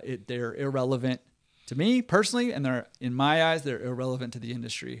 They're irrelevant to me personally, and in my eyes, they're irrelevant to the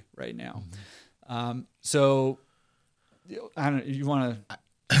industry right now. So I don't know, you want to,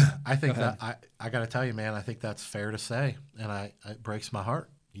 I think that I got to tell you, man, I think that's fair to say. And it breaks my heart.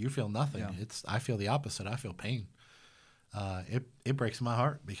 You feel nothing. Yeah. I feel the opposite. I feel pain. it breaks my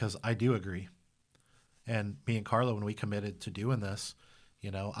heart because I do agree. And me and Carla, when we committed to doing this,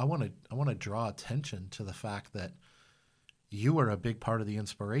 I want to draw attention to the fact that you were a big part of the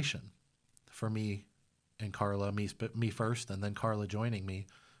inspiration for me and Carla, me first, and then Carla joining me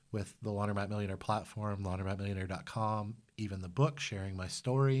with the Laundromat Millionaire platform, laundromatmillionaire.com, even the book, sharing my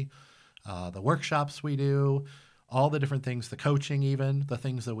story, the workshops we do, all the different things, the coaching, even the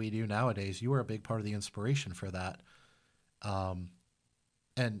things that we do nowadays. You were a big part of the inspiration for that. And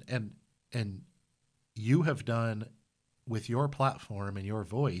you have done with your platform and your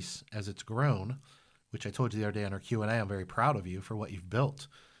voice as it's grown, which I told you the other day on our Q&A, I'm very proud of you for what you've built.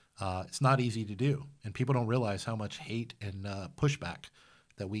 It's not easy to do, and people don't realize how much hate and pushback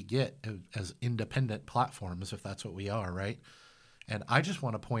that we get as independent platforms, if that's what we are, right? And I just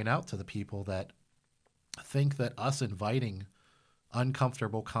want to point out to the people that think that us inviting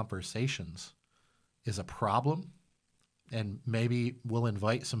uncomfortable conversations is a problem and maybe we'll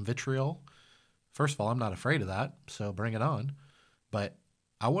invite some vitriol. First of all, I'm not afraid of that, so bring it on. But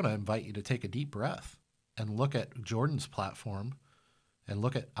I want to invite you to take a deep breath and look at Jordan's platform and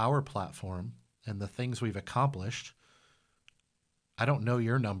look at our platform and the things we've accomplished. I don't know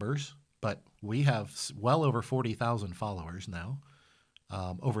your numbers, but we have well over 40,000 followers now,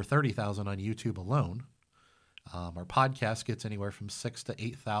 over 30,000 on YouTube alone. Our podcast gets anywhere from 6,000 to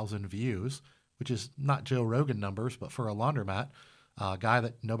 8,000 views, which is not Joe Rogan numbers, but for a laundromat, a guy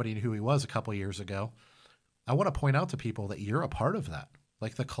that nobody knew who he was a couple years ago. I want to point out to people that you're a part of that.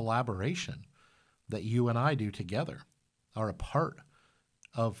 Like the collaboration that you and I do together are a part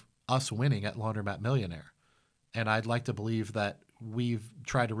of us winning at Laundromat Millionaire. And I'd like to believe that we've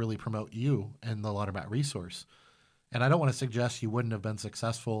tried to really promote you and the Laundromat Resource. And I don't want to suggest you wouldn't have been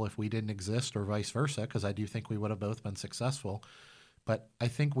successful if we didn't exist or vice versa, because I do think we would have both been successful. But I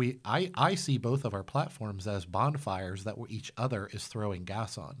think I see both of our platforms as bonfires that each other is throwing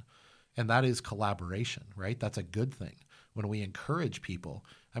gas on. And that is collaboration, right? That's a good thing. When we encourage people,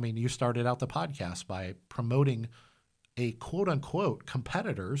 I mean, you started out the podcast by promoting a quote unquote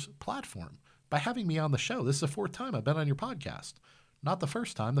competitor's platform by having me on the show. This is the fourth time I've been on your podcast. Not the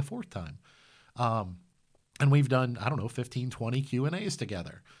first time, the fourth time. And we've done, 15, 20 Q&As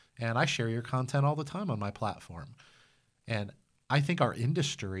together. And I share your content all the time on my platform. And I think our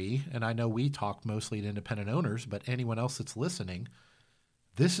industry, and I know we talk mostly to independent owners, but anyone else that's listening,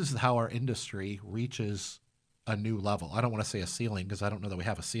 this is how our industry reaches a new level. I don't want to say a ceiling because I don't know that we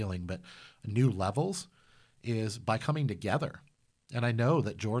have a ceiling, but new levels is by coming together. And I know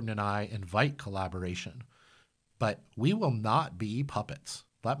that Jordan and I invite collaboration, but we will not be puppets.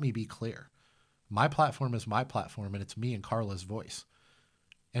 Let me be clear. My platform is my platform, and it's me and Carla's voice.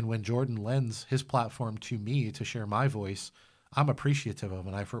 And when Jordan lends his platform to me to share my voice, I'm appreciative of it,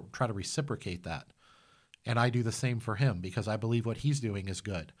 and I try to reciprocate that. And I do the same for him because I believe what he's doing is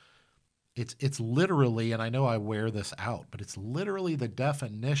good. It's literally, and I know I wear this out, but it's literally the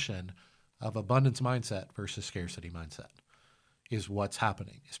definition of abundance mindset versus scarcity mindset is what's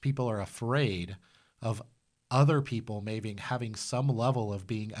happening. Is people are afraid of other people maybe having some level of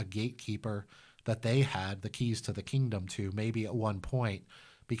being a gatekeeper that they had the keys to the kingdom to maybe at one point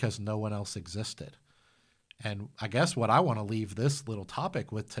because no one else existed. And I guess what I want to leave this little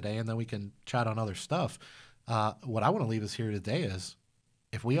topic with today, and then we can chat on other stuff. What I want to leave us here today is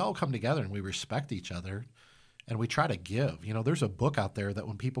if we all come together and we respect each other and we try to give, there's a book out there that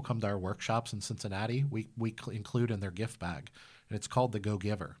when people come to our workshops in Cincinnati, we include in their gift bag, and it's called The Go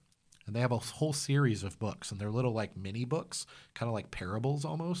Giver. And they have a whole series of books, and they're little like mini books, kind of like parables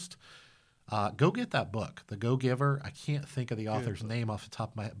almost. Go get that book, The Go Giver. I can't think of the author's name off the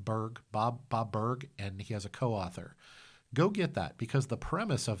top of my head. Bob Berg, and he has a co-author. Go get that because the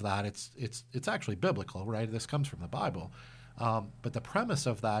premise of that it's actually biblical, right? This comes from the Bible, but the premise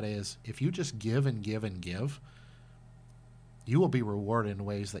of that is if you just give and give and give, you will be rewarded in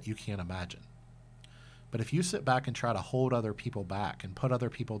ways that you can't imagine. But if you sit back and try to hold other people back and put other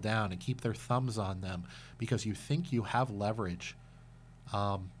people down and keep their thumbs on them because you think you have leverage,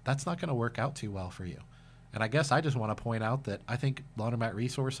 that's not going to work out too well for you. And I guess I just want to point out that I think Laundromat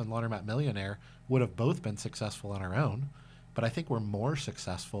Resource and Laundromat Millionaire would have both been successful on our own, but I think we're more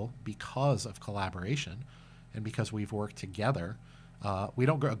successful because of collaboration and because we've worked together. We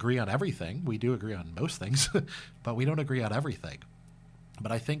don't agree on everything. We do agree on most things, but we don't agree on everything.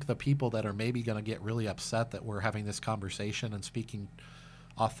 But I think the people that are maybe going to get really upset that we're having this conversation and speaking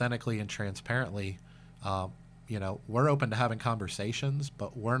authentically and transparently, we're open to having conversations,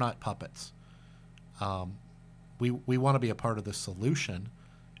 but we're not puppets. We want to be a part of the solution,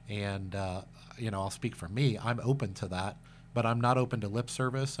 and I'll speak for me. I'm open to that, but I'm not open to lip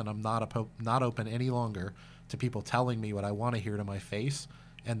service, and I'm not open any longer to people telling me what I want to hear to my face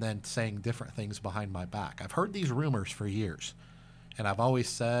and then saying different things behind my back. I've heard these rumors for years, and I've always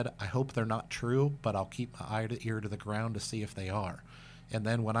said, I hope they're not true, but I'll keep my ear to the ground to see if they are. And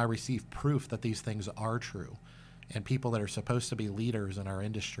then when I receive proof that these things are true, and people that are supposed to be leaders in our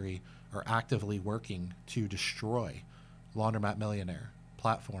industry are actively working to destroy Laundromat Millionaire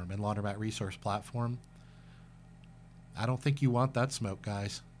platform and Laundromat Resource platform, I don't think you want that smoke,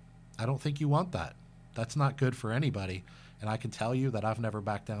 guys. I don't think you want that. That's not good for anybody. And I can tell you that I've never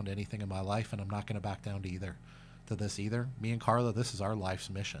backed down to anything in my life, and I'm not going to back down to this either. Me and Carla, this is our life's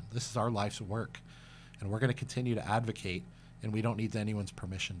mission. This is our life's work. And we're going to continue to advocate, and we don't need anyone's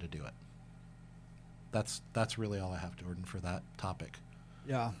permission to do it. That's really all I have, Jordan, for that topic.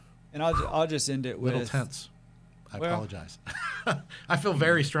 Yeah. And I'll just end it with... Little tense. I apologize. I feel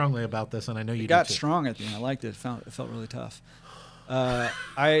very strongly about this, and I know you do got too. Strong at the end. I liked it. It felt really tough. I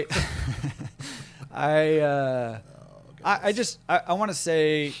want to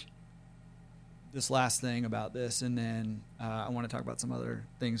say this last thing about this, and then I want to talk about some other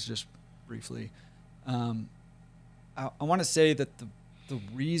things just briefly. I want to say that the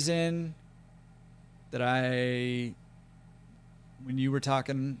reason that when you were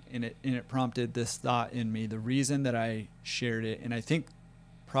talking and it prompted this thought in me, the reason that I shared it, and I think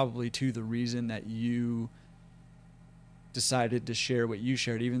probably too the reason that you decided to share what you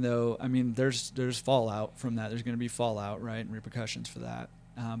shared, even though, I mean, there's fallout from that. There's going to be fallout, right, and repercussions for that.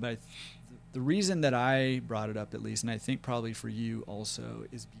 But the reason that I brought it up, at least, and I think probably for you also,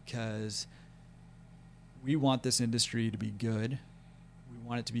 is because we want this industry to be good. We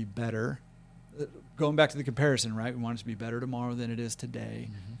want it to be better. Going back to the comparison, right? We want it to be better tomorrow than it is today.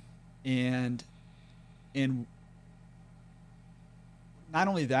 Mm-hmm. And not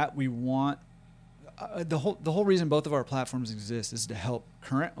only that, we want the whole reason both of our platforms exist is to help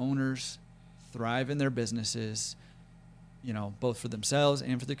current owners thrive in their businesses, you know, both for themselves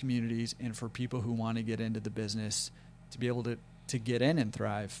and for the communities, and for people who want to get into the business to be able to get in and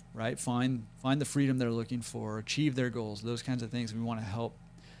thrive, right? Find the freedom they're looking for, achieve their goals, those kinds of things. We want to help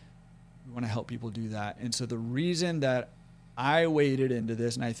people do that. And so the reason that I waded into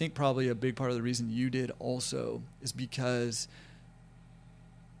this, and I think probably a big part of the reason you did also, is because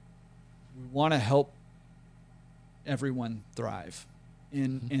we want to help everyone thrive.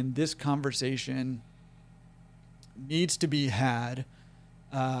 And this conversation needs to be had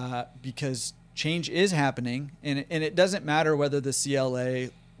because change is happening. And it doesn't matter whether the CLA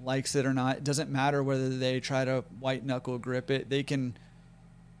likes it or not. It doesn't matter whether they try to white knuckle grip it. They can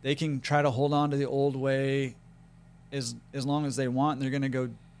try to hold on to the old way as long as they want, and they're going to go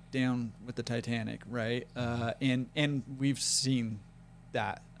down with the Titanic, right? And we've seen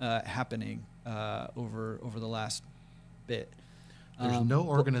that happening over the last bit. There's no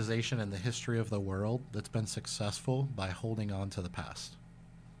organization in the history of the world that's been successful by holding on to the past.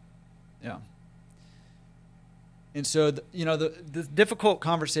 Yeah. And so, the difficult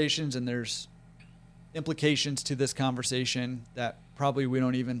conversations, and there's implications to this conversation that probably we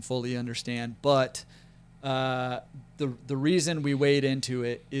don't even fully understand, but the reason we wade into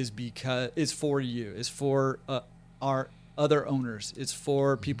it is for our other owners. It's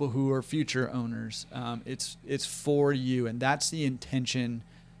for people who are future owners. It's for you, and that's the intention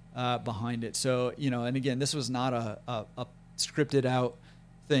behind it. So, and again, this was not a scripted out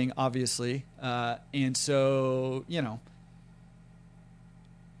thing, obviously, and so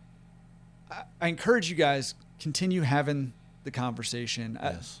I encourage you guys, continue having the conversation.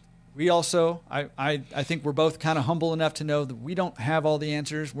 Yes. We also, I think we're both kind of humble enough to know that we don't have all the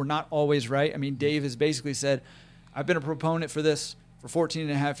answers. We're not always right. I mean, Dave has basically said, I've been a proponent for this for 14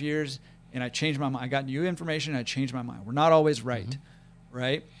 and a half years, and I changed my mind. I got new information, and I changed my mind. We're not always right,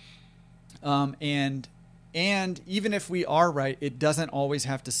 right? And even if we are right, it doesn't always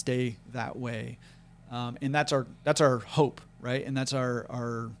have to stay that way. And that's our hope, right? And that's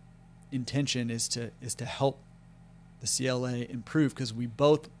our intention is to help the CLA improve, because we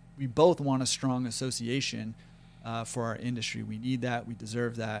both want a strong association for our industry. We need that. We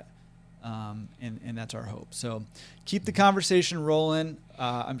deserve that. And that's our hope. So keep the conversation rolling.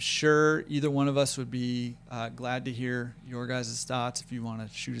 I'm sure either one of us would be glad to hear your guys' thoughts. If you want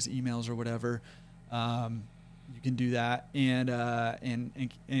to shoot us emails or whatever, you can do that. And have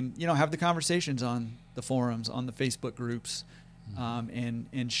the conversations on the forums, on the Facebook groups,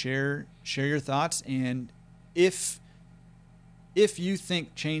 and share your thoughts. And if you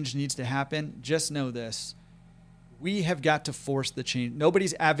think change needs to happen, just know this. We have got to force the change.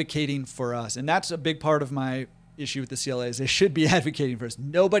 Nobody's advocating for us. And that's a big part of my issue with the CLA is they should be advocating for us.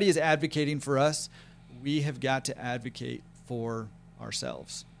 Nobody is advocating for us. We have got to advocate for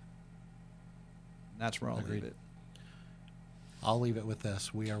ourselves. That's where I'll leave it. I'll leave it with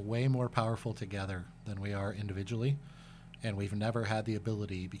this. We are way more powerful together than we are individually, and we've never had the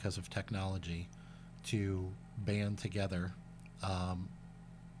ability, because of technology, to band together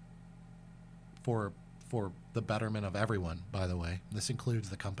for the betterment of everyone, by the way. This includes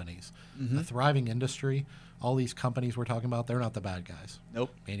the companies. Mm-hmm. A thriving industry, all these companies we're talking about, they're not the bad guys.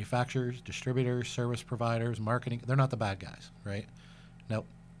 Nope. Manufacturers, distributors, service providers, marketing, they're not the bad guys, right? Nope.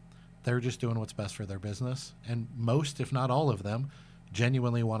 They're just doing what's best for their business. And most, if not all of them,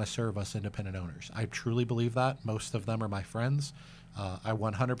 genuinely want to serve us independent owners. I truly believe that. Most of them are my friends. I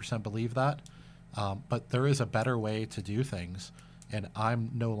 100% believe that. But there is a better way to do things. And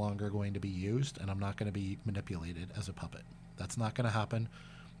I'm no longer going to be used, and I'm not going to be manipulated as a puppet. That's not going to happen.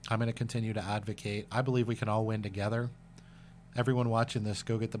 I'm going to continue to advocate. I believe we can all win together. Everyone watching this,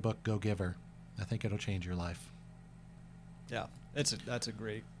 go get the book, Go Giver. I think it'll change your life. Yeah, that's a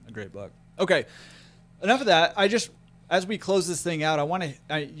great book. Okay, enough of that. As we close this thing out,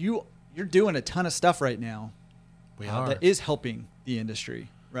 you're doing a ton of stuff right now. We are. That is helping the industry.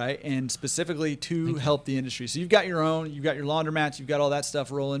 Right, and specifically to help the industry. So you've got your laundromats, you've got all that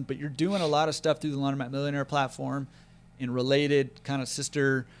stuff rolling, but you're doing a lot of stuff through the Laundromat Millionaire platform and related kind of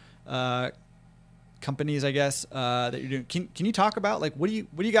sister companies, I guess, that you're doing. Can you talk about what do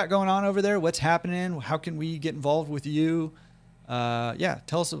you got going on over there? What's happening? How can we get involved with you?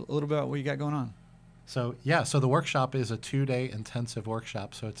 Tell us a little bit about what you got going on. So the workshop is a 2-day intensive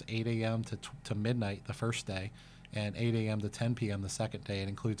workshop. So it's 8 a.m. to midnight the first day, and 8 a.m. to 10 p.m. the second day. It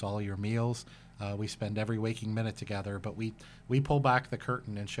includes all your meals. We spend every waking minute together, but we pull back the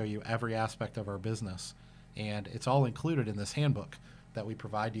curtain and show you every aspect of our business. And it's all included in this handbook that we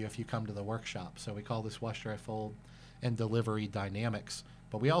provide you if you come to the workshop. So we call this Wash, Dry, Fold, and Delivery Dynamics.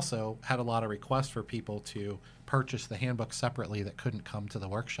 But we also had a lot of requests for people to purchase the handbook separately that couldn't come to the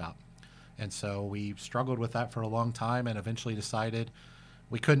workshop. And so we struggled with that for a long time and eventually decided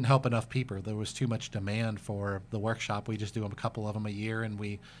we couldn't help enough people. There was too much demand for the workshop. We just do a couple of them a year, and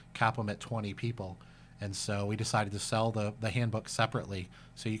we cap them at 20 people. And so we decided to sell the handbook separately.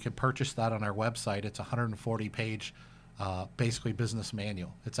 So you can purchase that on our website. It's a 140-page, basically business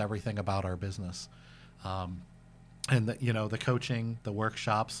manual. It's everything about our business. And the coaching, the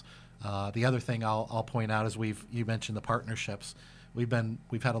workshops. The other thing I'll point out is you mentioned the partnerships. We've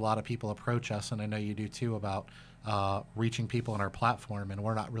had a lot of people approach us, and I know you do too, about reaching people on our platform, and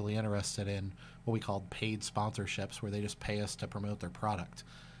we're not really interested in what we call paid sponsorships, where they just pay us to promote their product.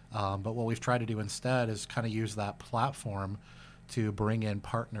 But what we've tried to do instead is kind of use that platform to bring in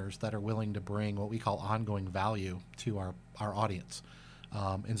partners that are willing to bring what we call ongoing value to our audience.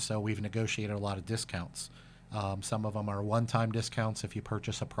 And so we've negotiated a lot of discounts. Some of them are one-time discounts if you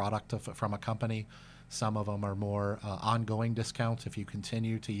purchase a product from a company. Some of them are more ongoing discounts if you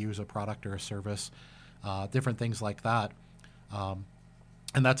continue to use a product or a service. Different things like that,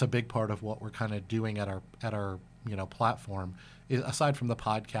 and that's a big part of what we're kind of doing at our platform. Aside from the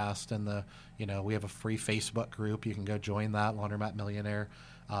podcast and we have a free Facebook group. You can go join that Laundromat Millionaire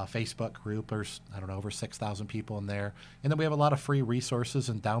Facebook group. There's over 6,000 people in there, and then we have a lot of free resources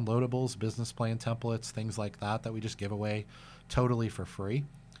and downloadables, business plan templates, things like that we just give away totally for free.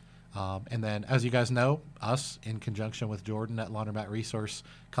 And then, as you guys know, us, in conjunction with Jordan at Laundromat Resource,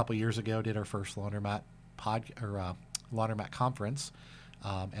 a couple years ago, did our first Laundromat Laundromat conference,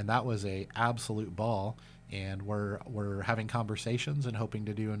 and that was a absolute ball. And we're having conversations and hoping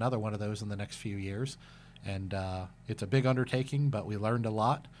to do another one of those in the next few years. And it's a big undertaking, but we learned a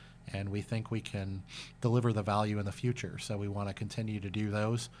lot, and we think we can deliver the value in the future. So we want to continue to do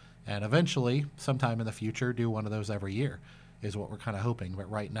those, and eventually, sometime in the future, do one of those every year, is what we're kind of hoping.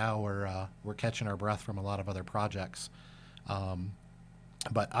 But right now we're catching our breath from a lot of other projects.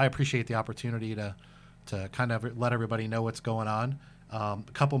 But I appreciate the opportunity to kind of let everybody know what's going on. A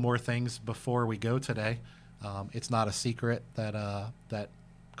couple more things before we go today. It's not a secret that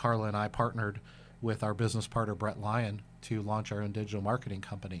Carla and I partnered with our business partner Brett Lyon to launch our own digital marketing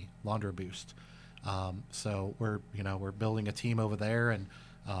company, Laundry Boost. So we're building a team over there and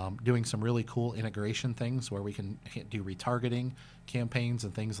doing some really cool integration things where we can do retargeting campaigns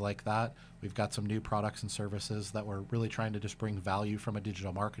and things like that. We've got some new products and services that we're really trying to just bring value from a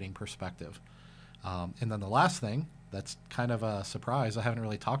digital marketing perspective. And then the last thing that's kind of a surprise I haven't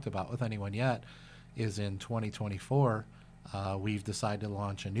really talked about with anyone yet is in 2024, we've decided to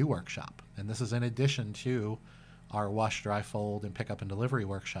launch a new workshop. And this is in addition to our Wash, Dry, Fold, and Pick Up and Delivery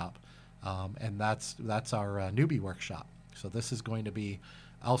workshop. And that's our newbie workshop. So this is going to be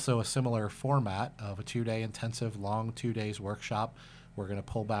also a similar format of a 2-day intensive, long 2 days workshop. We're going to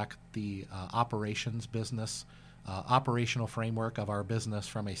pull back the operations business operational framework of our business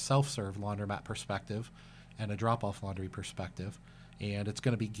from a self-serve laundromat perspective and a drop-off laundry perspective. And it's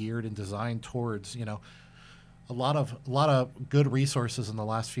going to be geared and designed towards, a lot of good resources in the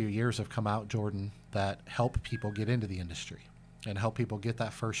last few years have come out, Jordan, that help people get into the industry and help people get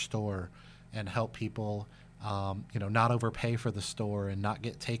that first store and help people, not overpay for the store and not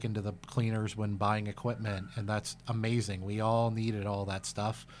get taken to the cleaners when buying equipment. And that's amazing. We all needed all that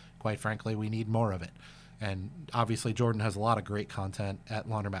stuff. Quite frankly, we need more of it. And obviously, Jordan has a lot of great content at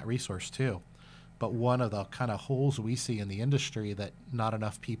Laundromat Resource too. But one of the kind of holes we see in the industry that not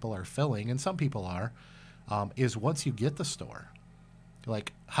enough people are filling, and some people are, is once you get the store,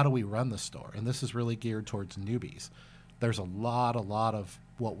 like, how do we run the store? And this is really geared towards newbies. There's a lot of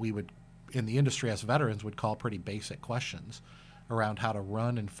what we would, in the industry as veterans, would call pretty basic questions around how to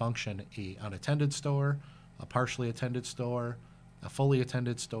run and function an unattended store, a partially attended store, a fully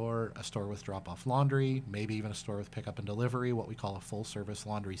attended store, a store with drop-off laundry, maybe even a store with pickup and delivery, what we call a full-service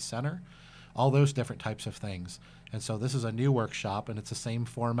laundry center, all those different types of things. And so this is a new workshop, and it's the same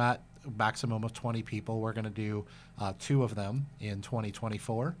format, maximum of 20 people. We're going to do 2 of them in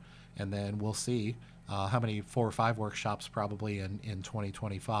 2024, and then we'll see how many 4 or 5 workshops probably in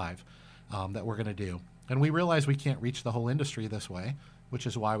 2025 that we're going to do. And we realize we can't reach the whole industry this way, which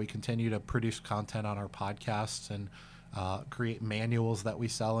is why we continue to produce content on our podcasts and create manuals that we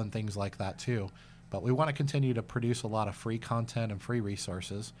sell and things like that too. But we want to continue to produce a lot of free content and free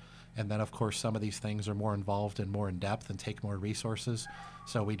resources. And then, of course, some of these things are more involved and more in depth and take more resources.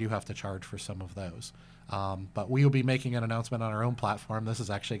 So we do have to charge for some of those. But we will be making an announcement on our own platform. This is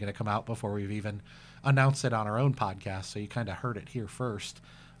actually going to come out before we've even announced it on our own podcast. So you kind of heard it here first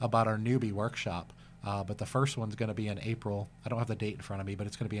about our newbie workshop. But the first one's going to be in April. I don't have the date in front of me, but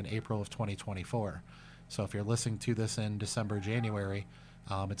it's going to be in April of 2024. So if you're listening to this in December, January,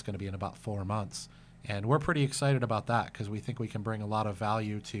 it's going to be in about 4 months. And we're pretty excited about that because we think we can bring a lot of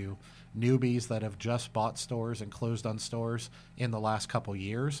value to newbies that have just bought stores and closed on stores in the last couple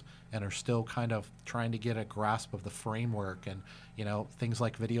years and are still kind of trying to get a grasp of the framework and, things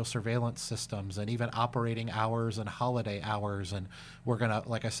like video surveillance systems and even operating hours and holiday hours. And we're going to,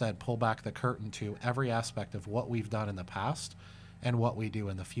 like I said, pull back the curtain to every aspect of what we've done in the past and what we do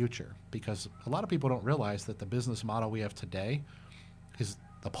in the future, because a lot of people don't realize that the business model we have today is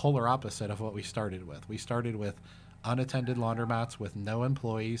the polar opposite of what we started with. We started with unattended laundromats with no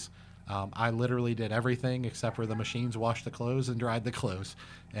employees. I literally did everything except for the machines washed the clothes and dried the clothes.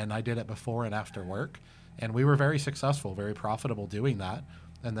 And I did it before and after work. And we were very successful, very profitable doing that.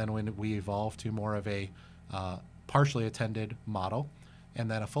 And then when we evolved to more of a partially attended model, and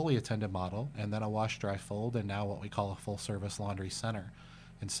then a fully attended model, and then a wash, dry, fold, and now what we call a full-service laundry center.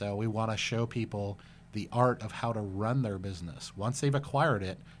 And so we want to show people the art of how to run their business. Once they've acquired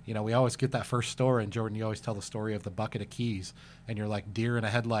it, we always get that first store, and Jordan, you always tell the story of the bucket of keys, and you're like deer in the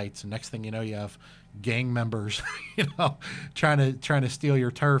headlights, and next thing you know, you have gang members, trying to steal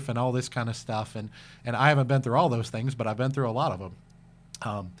your turf and all this kind of stuff. And I haven't been through all those things, but I've been through a lot of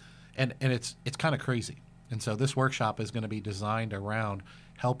them. And it's kind of crazy. And so this workshop is going to be designed around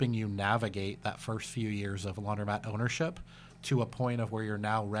helping you navigate that first few years of laundromat ownership to a point of where you're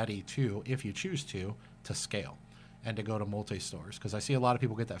now ready to, if you choose to scale and to go to multi-stores. Because I see a lot of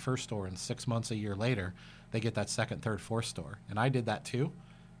people get that first store and 6 months, a year later, they get that second, third, fourth store. And I did that too.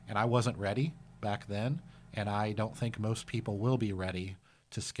 And I wasn't ready back then. And I don't think most people will be ready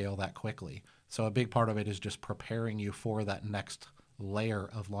to scale that quickly. So a big part of it is just preparing you for that next layer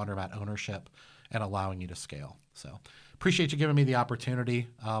of laundromat ownership and allowing you to scale. So appreciate you giving me the opportunity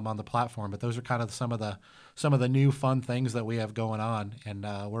on the platform, but those are kind of some of the new fun things that we have going on, and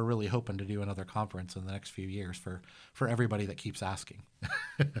we're really hoping to do another conference in the next few years for everybody that keeps asking.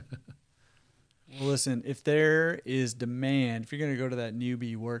 Well, listen, if there is demand, if you're going to go to that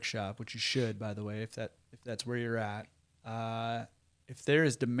newbie workshop, which you should, by the way, if that's where you're at, if there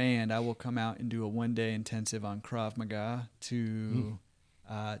is demand, I will come out and do a 1-day intensive on Krav Maga to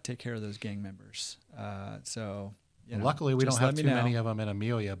take care of those gang members. Luckily, we don't have too many of them in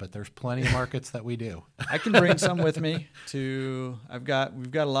Amelia, but there's plenty of markets that we do. I can bring some with me. We've got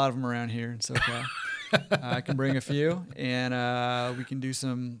a lot of them around here in SoCal. I can bring a few, and we can do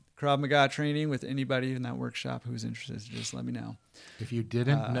some Krav Maga training with anybody in that workshop who's interested. Just let me know. If you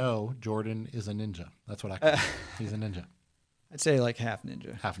didn't know, Jordan is a ninja. That's what I call him. He's a ninja. I'd say like half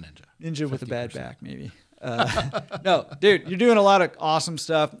ninja. Half ninja. Ninja 50%. With a bad back, maybe. No, dude, you're doing a lot of awesome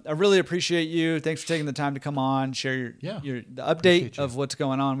stuff. I really appreciate you. Thanks for taking the time to come on, share the update of what's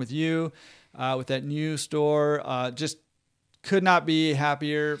going on with you, with that new store. Just could not be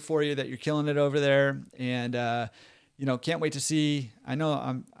happier for you that you're killing it over there. And, can't wait to see. I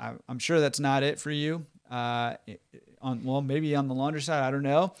know I'm sure that's not it for you. maybe on the laundry side, I don't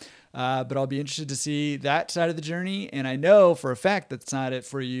know. But I'll be interested to see that side of the journey. And I know for a fact that's not it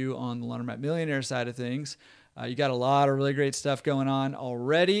for you on the Laundromat Millionaire side of things. You got a lot of really great stuff going on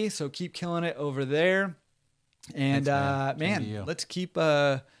already. So keep killing it over there. And Thanks, man, let's keep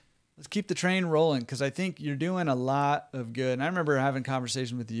the train rolling, because I think you're doing a lot of good. And I remember having a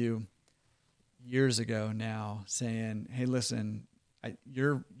conversation with you years ago now saying, hey, listen,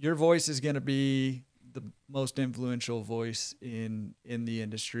 your voice is going to be the most influential voice in the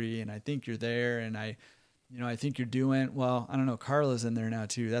industry. And I think you're there. And I think you're doing well. I don't know. Carla's in there now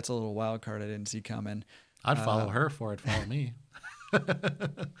too. That's a little wild card I didn't see coming. I'd follow her for it. Follow me.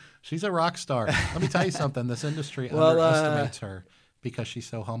 She's a rock star. Let me tell you something. This industry underestimates her because she's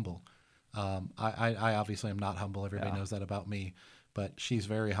so humble. I obviously am not humble. Everybody knows that about me. But she's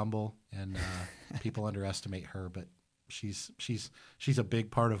very humble, and people underestimate her. But she's a big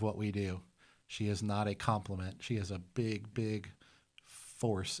part of what we do. She is not a compliment. She is a big, big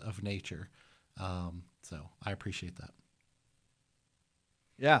force of nature. So I appreciate that.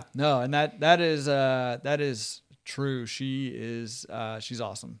 Yeah, no, and that is true. She's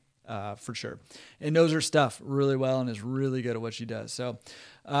awesome, for sure, and knows her stuff really well and is really good at what she does. So,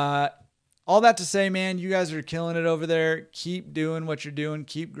 all that to say, man, you guys are killing it over there. Keep doing what you're doing.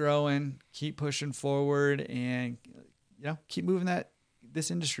 Keep growing. Keep pushing forward, and keep moving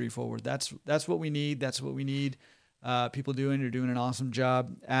this industry forward. That's what we need. That's what we need. People doing. You're doing an awesome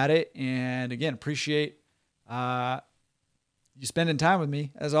job at it, and again, appreciate you spending time with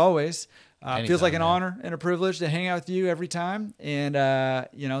me as always. Feels like an honor and a privilege to hang out with you every time. And,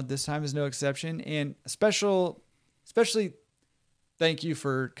 this time is no exception. And especially thank you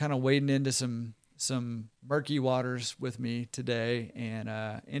for kind of wading into some murky waters with me today,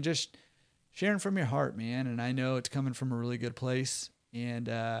 and just sharing from your heart, man. And I know it's coming from a really good place, and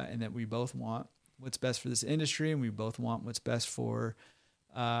that we both want what's best for this industry, and we both want what's best for,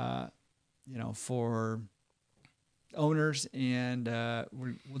 for owners, and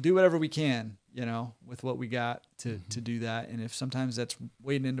we'll do whatever we can, with what we got to do that. And if sometimes that's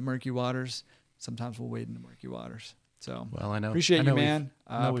wading into murky waters, sometimes we'll wade into murky waters. So, well, I know. Appreciate you, man.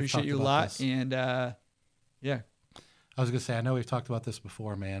 Appreciate you a lot. This. And yeah, I was gonna say, I know we've talked about this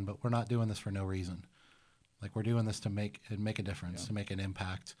before, man, but we're not doing this for no reason. Like, we're doing this to make a difference, to make an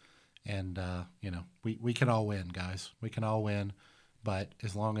impact. And we can all win, guys. We can all win. But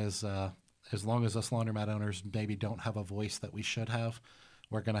as long as us laundromat owners maybe don't have a voice that we should have,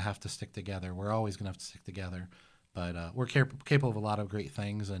 we're going to have to stick together. We're always going to have to stick together. But we're capable of a lot of great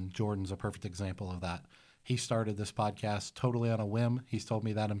things, and Jordan's a perfect example of that. He started this podcast totally on a whim. He's told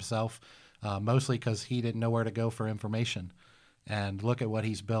me that himself, mostly because he didn't know where to go for information. And look at what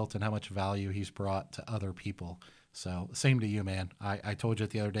he's built and how much value he's brought to other people. So same to you, man. I told you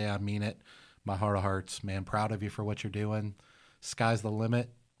the other day, I mean it. My heart of hearts, man, proud of you for what you're doing. Sky's the limit.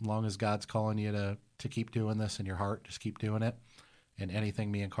 As long as God's calling you to keep doing this in your heart, just keep doing it. And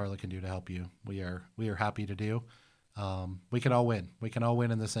anything me and Carla can do to help you, we are happy to do. We can all win. We can all win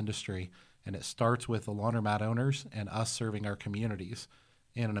in this industry. And it starts with the laundromat owners and us serving our communities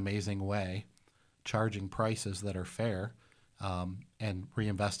in an amazing way, charging prices that are fair, and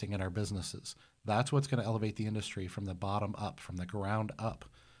reinvesting in our businesses. That's what's going to elevate the industry from the bottom up, from the ground up.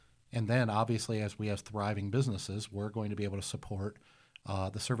 And then, obviously, as we have thriving businesses, we're going to be able to support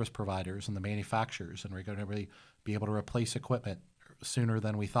the service providers and the manufacturers, and we're going to really be able to replace equipment sooner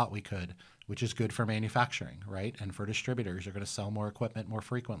than we thought we could, which is good for manufacturing, right? And for distributors, you're going to sell more equipment more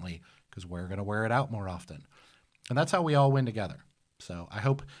frequently because we're going to wear it out more often. And that's how we all win together. So I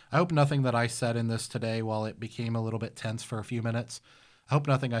hope nothing that I said in this today, while it became a little bit tense for a few minutes, I hope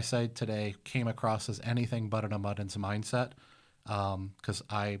nothing I said today came across as anything but an abundance mindset, because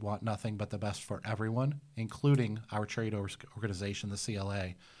I want nothing but the best for everyone, including our trade organization, the CLA.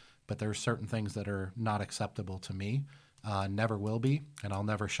 But there are certain things that are not acceptable to me, never will be, and I'll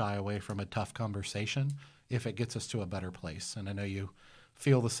never shy away from a tough conversation if it gets us to a better place. And I know you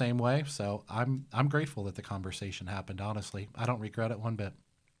feel the same way, so I'm grateful that the conversation happened, honestly. I don't regret it one bit.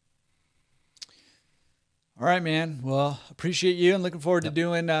 All right, man. Well, appreciate you, and looking forward to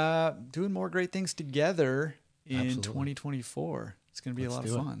doing more great things together in 2024. It's going to be a lot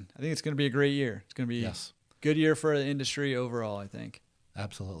of fun. I think it's going to be a great year. It's going to be a good year for the industry overall, I think.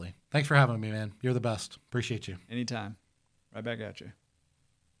 Absolutely. Thanks for having me, man. You're the best. Appreciate you. Anytime. Right back at you.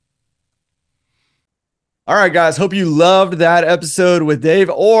 All right, guys. Hope you loved that episode with Dave,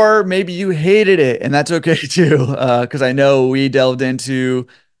 or maybe you hated it, and that's okay too, because I know we delved into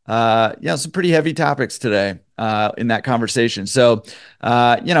some pretty heavy topics today in that conversation. So,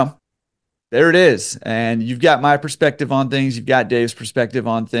 there it is. And you've got my perspective on things. You've got Dave's perspective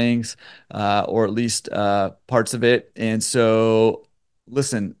on things, or at least parts of it. And so,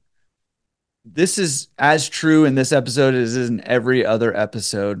 listen, this is as true in this episode as is in every other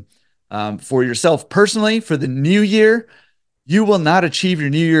episode. For yourself personally, for the new year, you will not achieve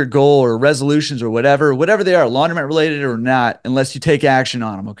your new year goal or resolutions or whatever they are, laundromat related or not, unless you take action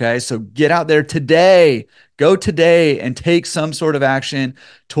on them. Okay. So get out there today, go today and take some sort of action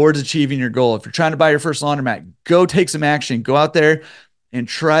towards achieving your goal. If you're trying to buy your first laundromat, go take some action, go out there and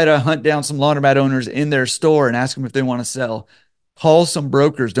try to hunt down some laundromat owners in their store and ask them if they want to sell. Call some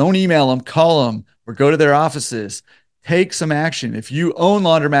brokers, don't email them, call them or go to their offices. Take some action. If you own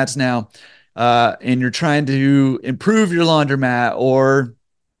laundromats now, and you're trying to improve your laundromat or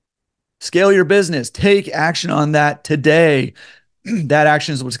scale your business, take action on that today. That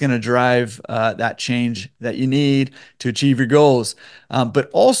action is what's going to drive that change that you need to achieve your goals. But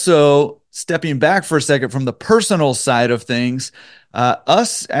also, stepping back for a second from the personal side of things,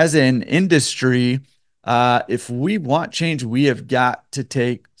 us as an industry, if we want change, we have got to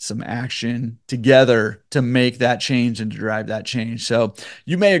take some action together to make that change and to drive that change. So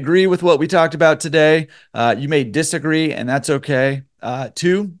you may agree with what we talked about today. You may disagree, and that's okay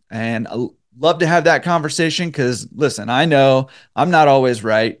too. And I love to have that conversation because, listen, I know I'm not always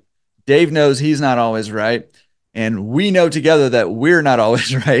right. Dave knows he's not always right. And we know together that we're not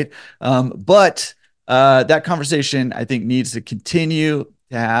always right. But that conversation, I think, needs to continue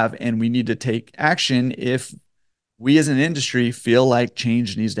to have, and we need to take action if we as an industry feel like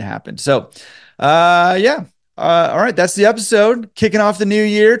change needs to happen. So, all right, that's the episode. Kicking off the new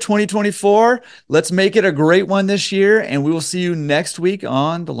year, 2024. Let's make it a great one this year, and we will see you next week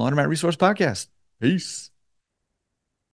on the Laundromat Resource Podcast. Peace.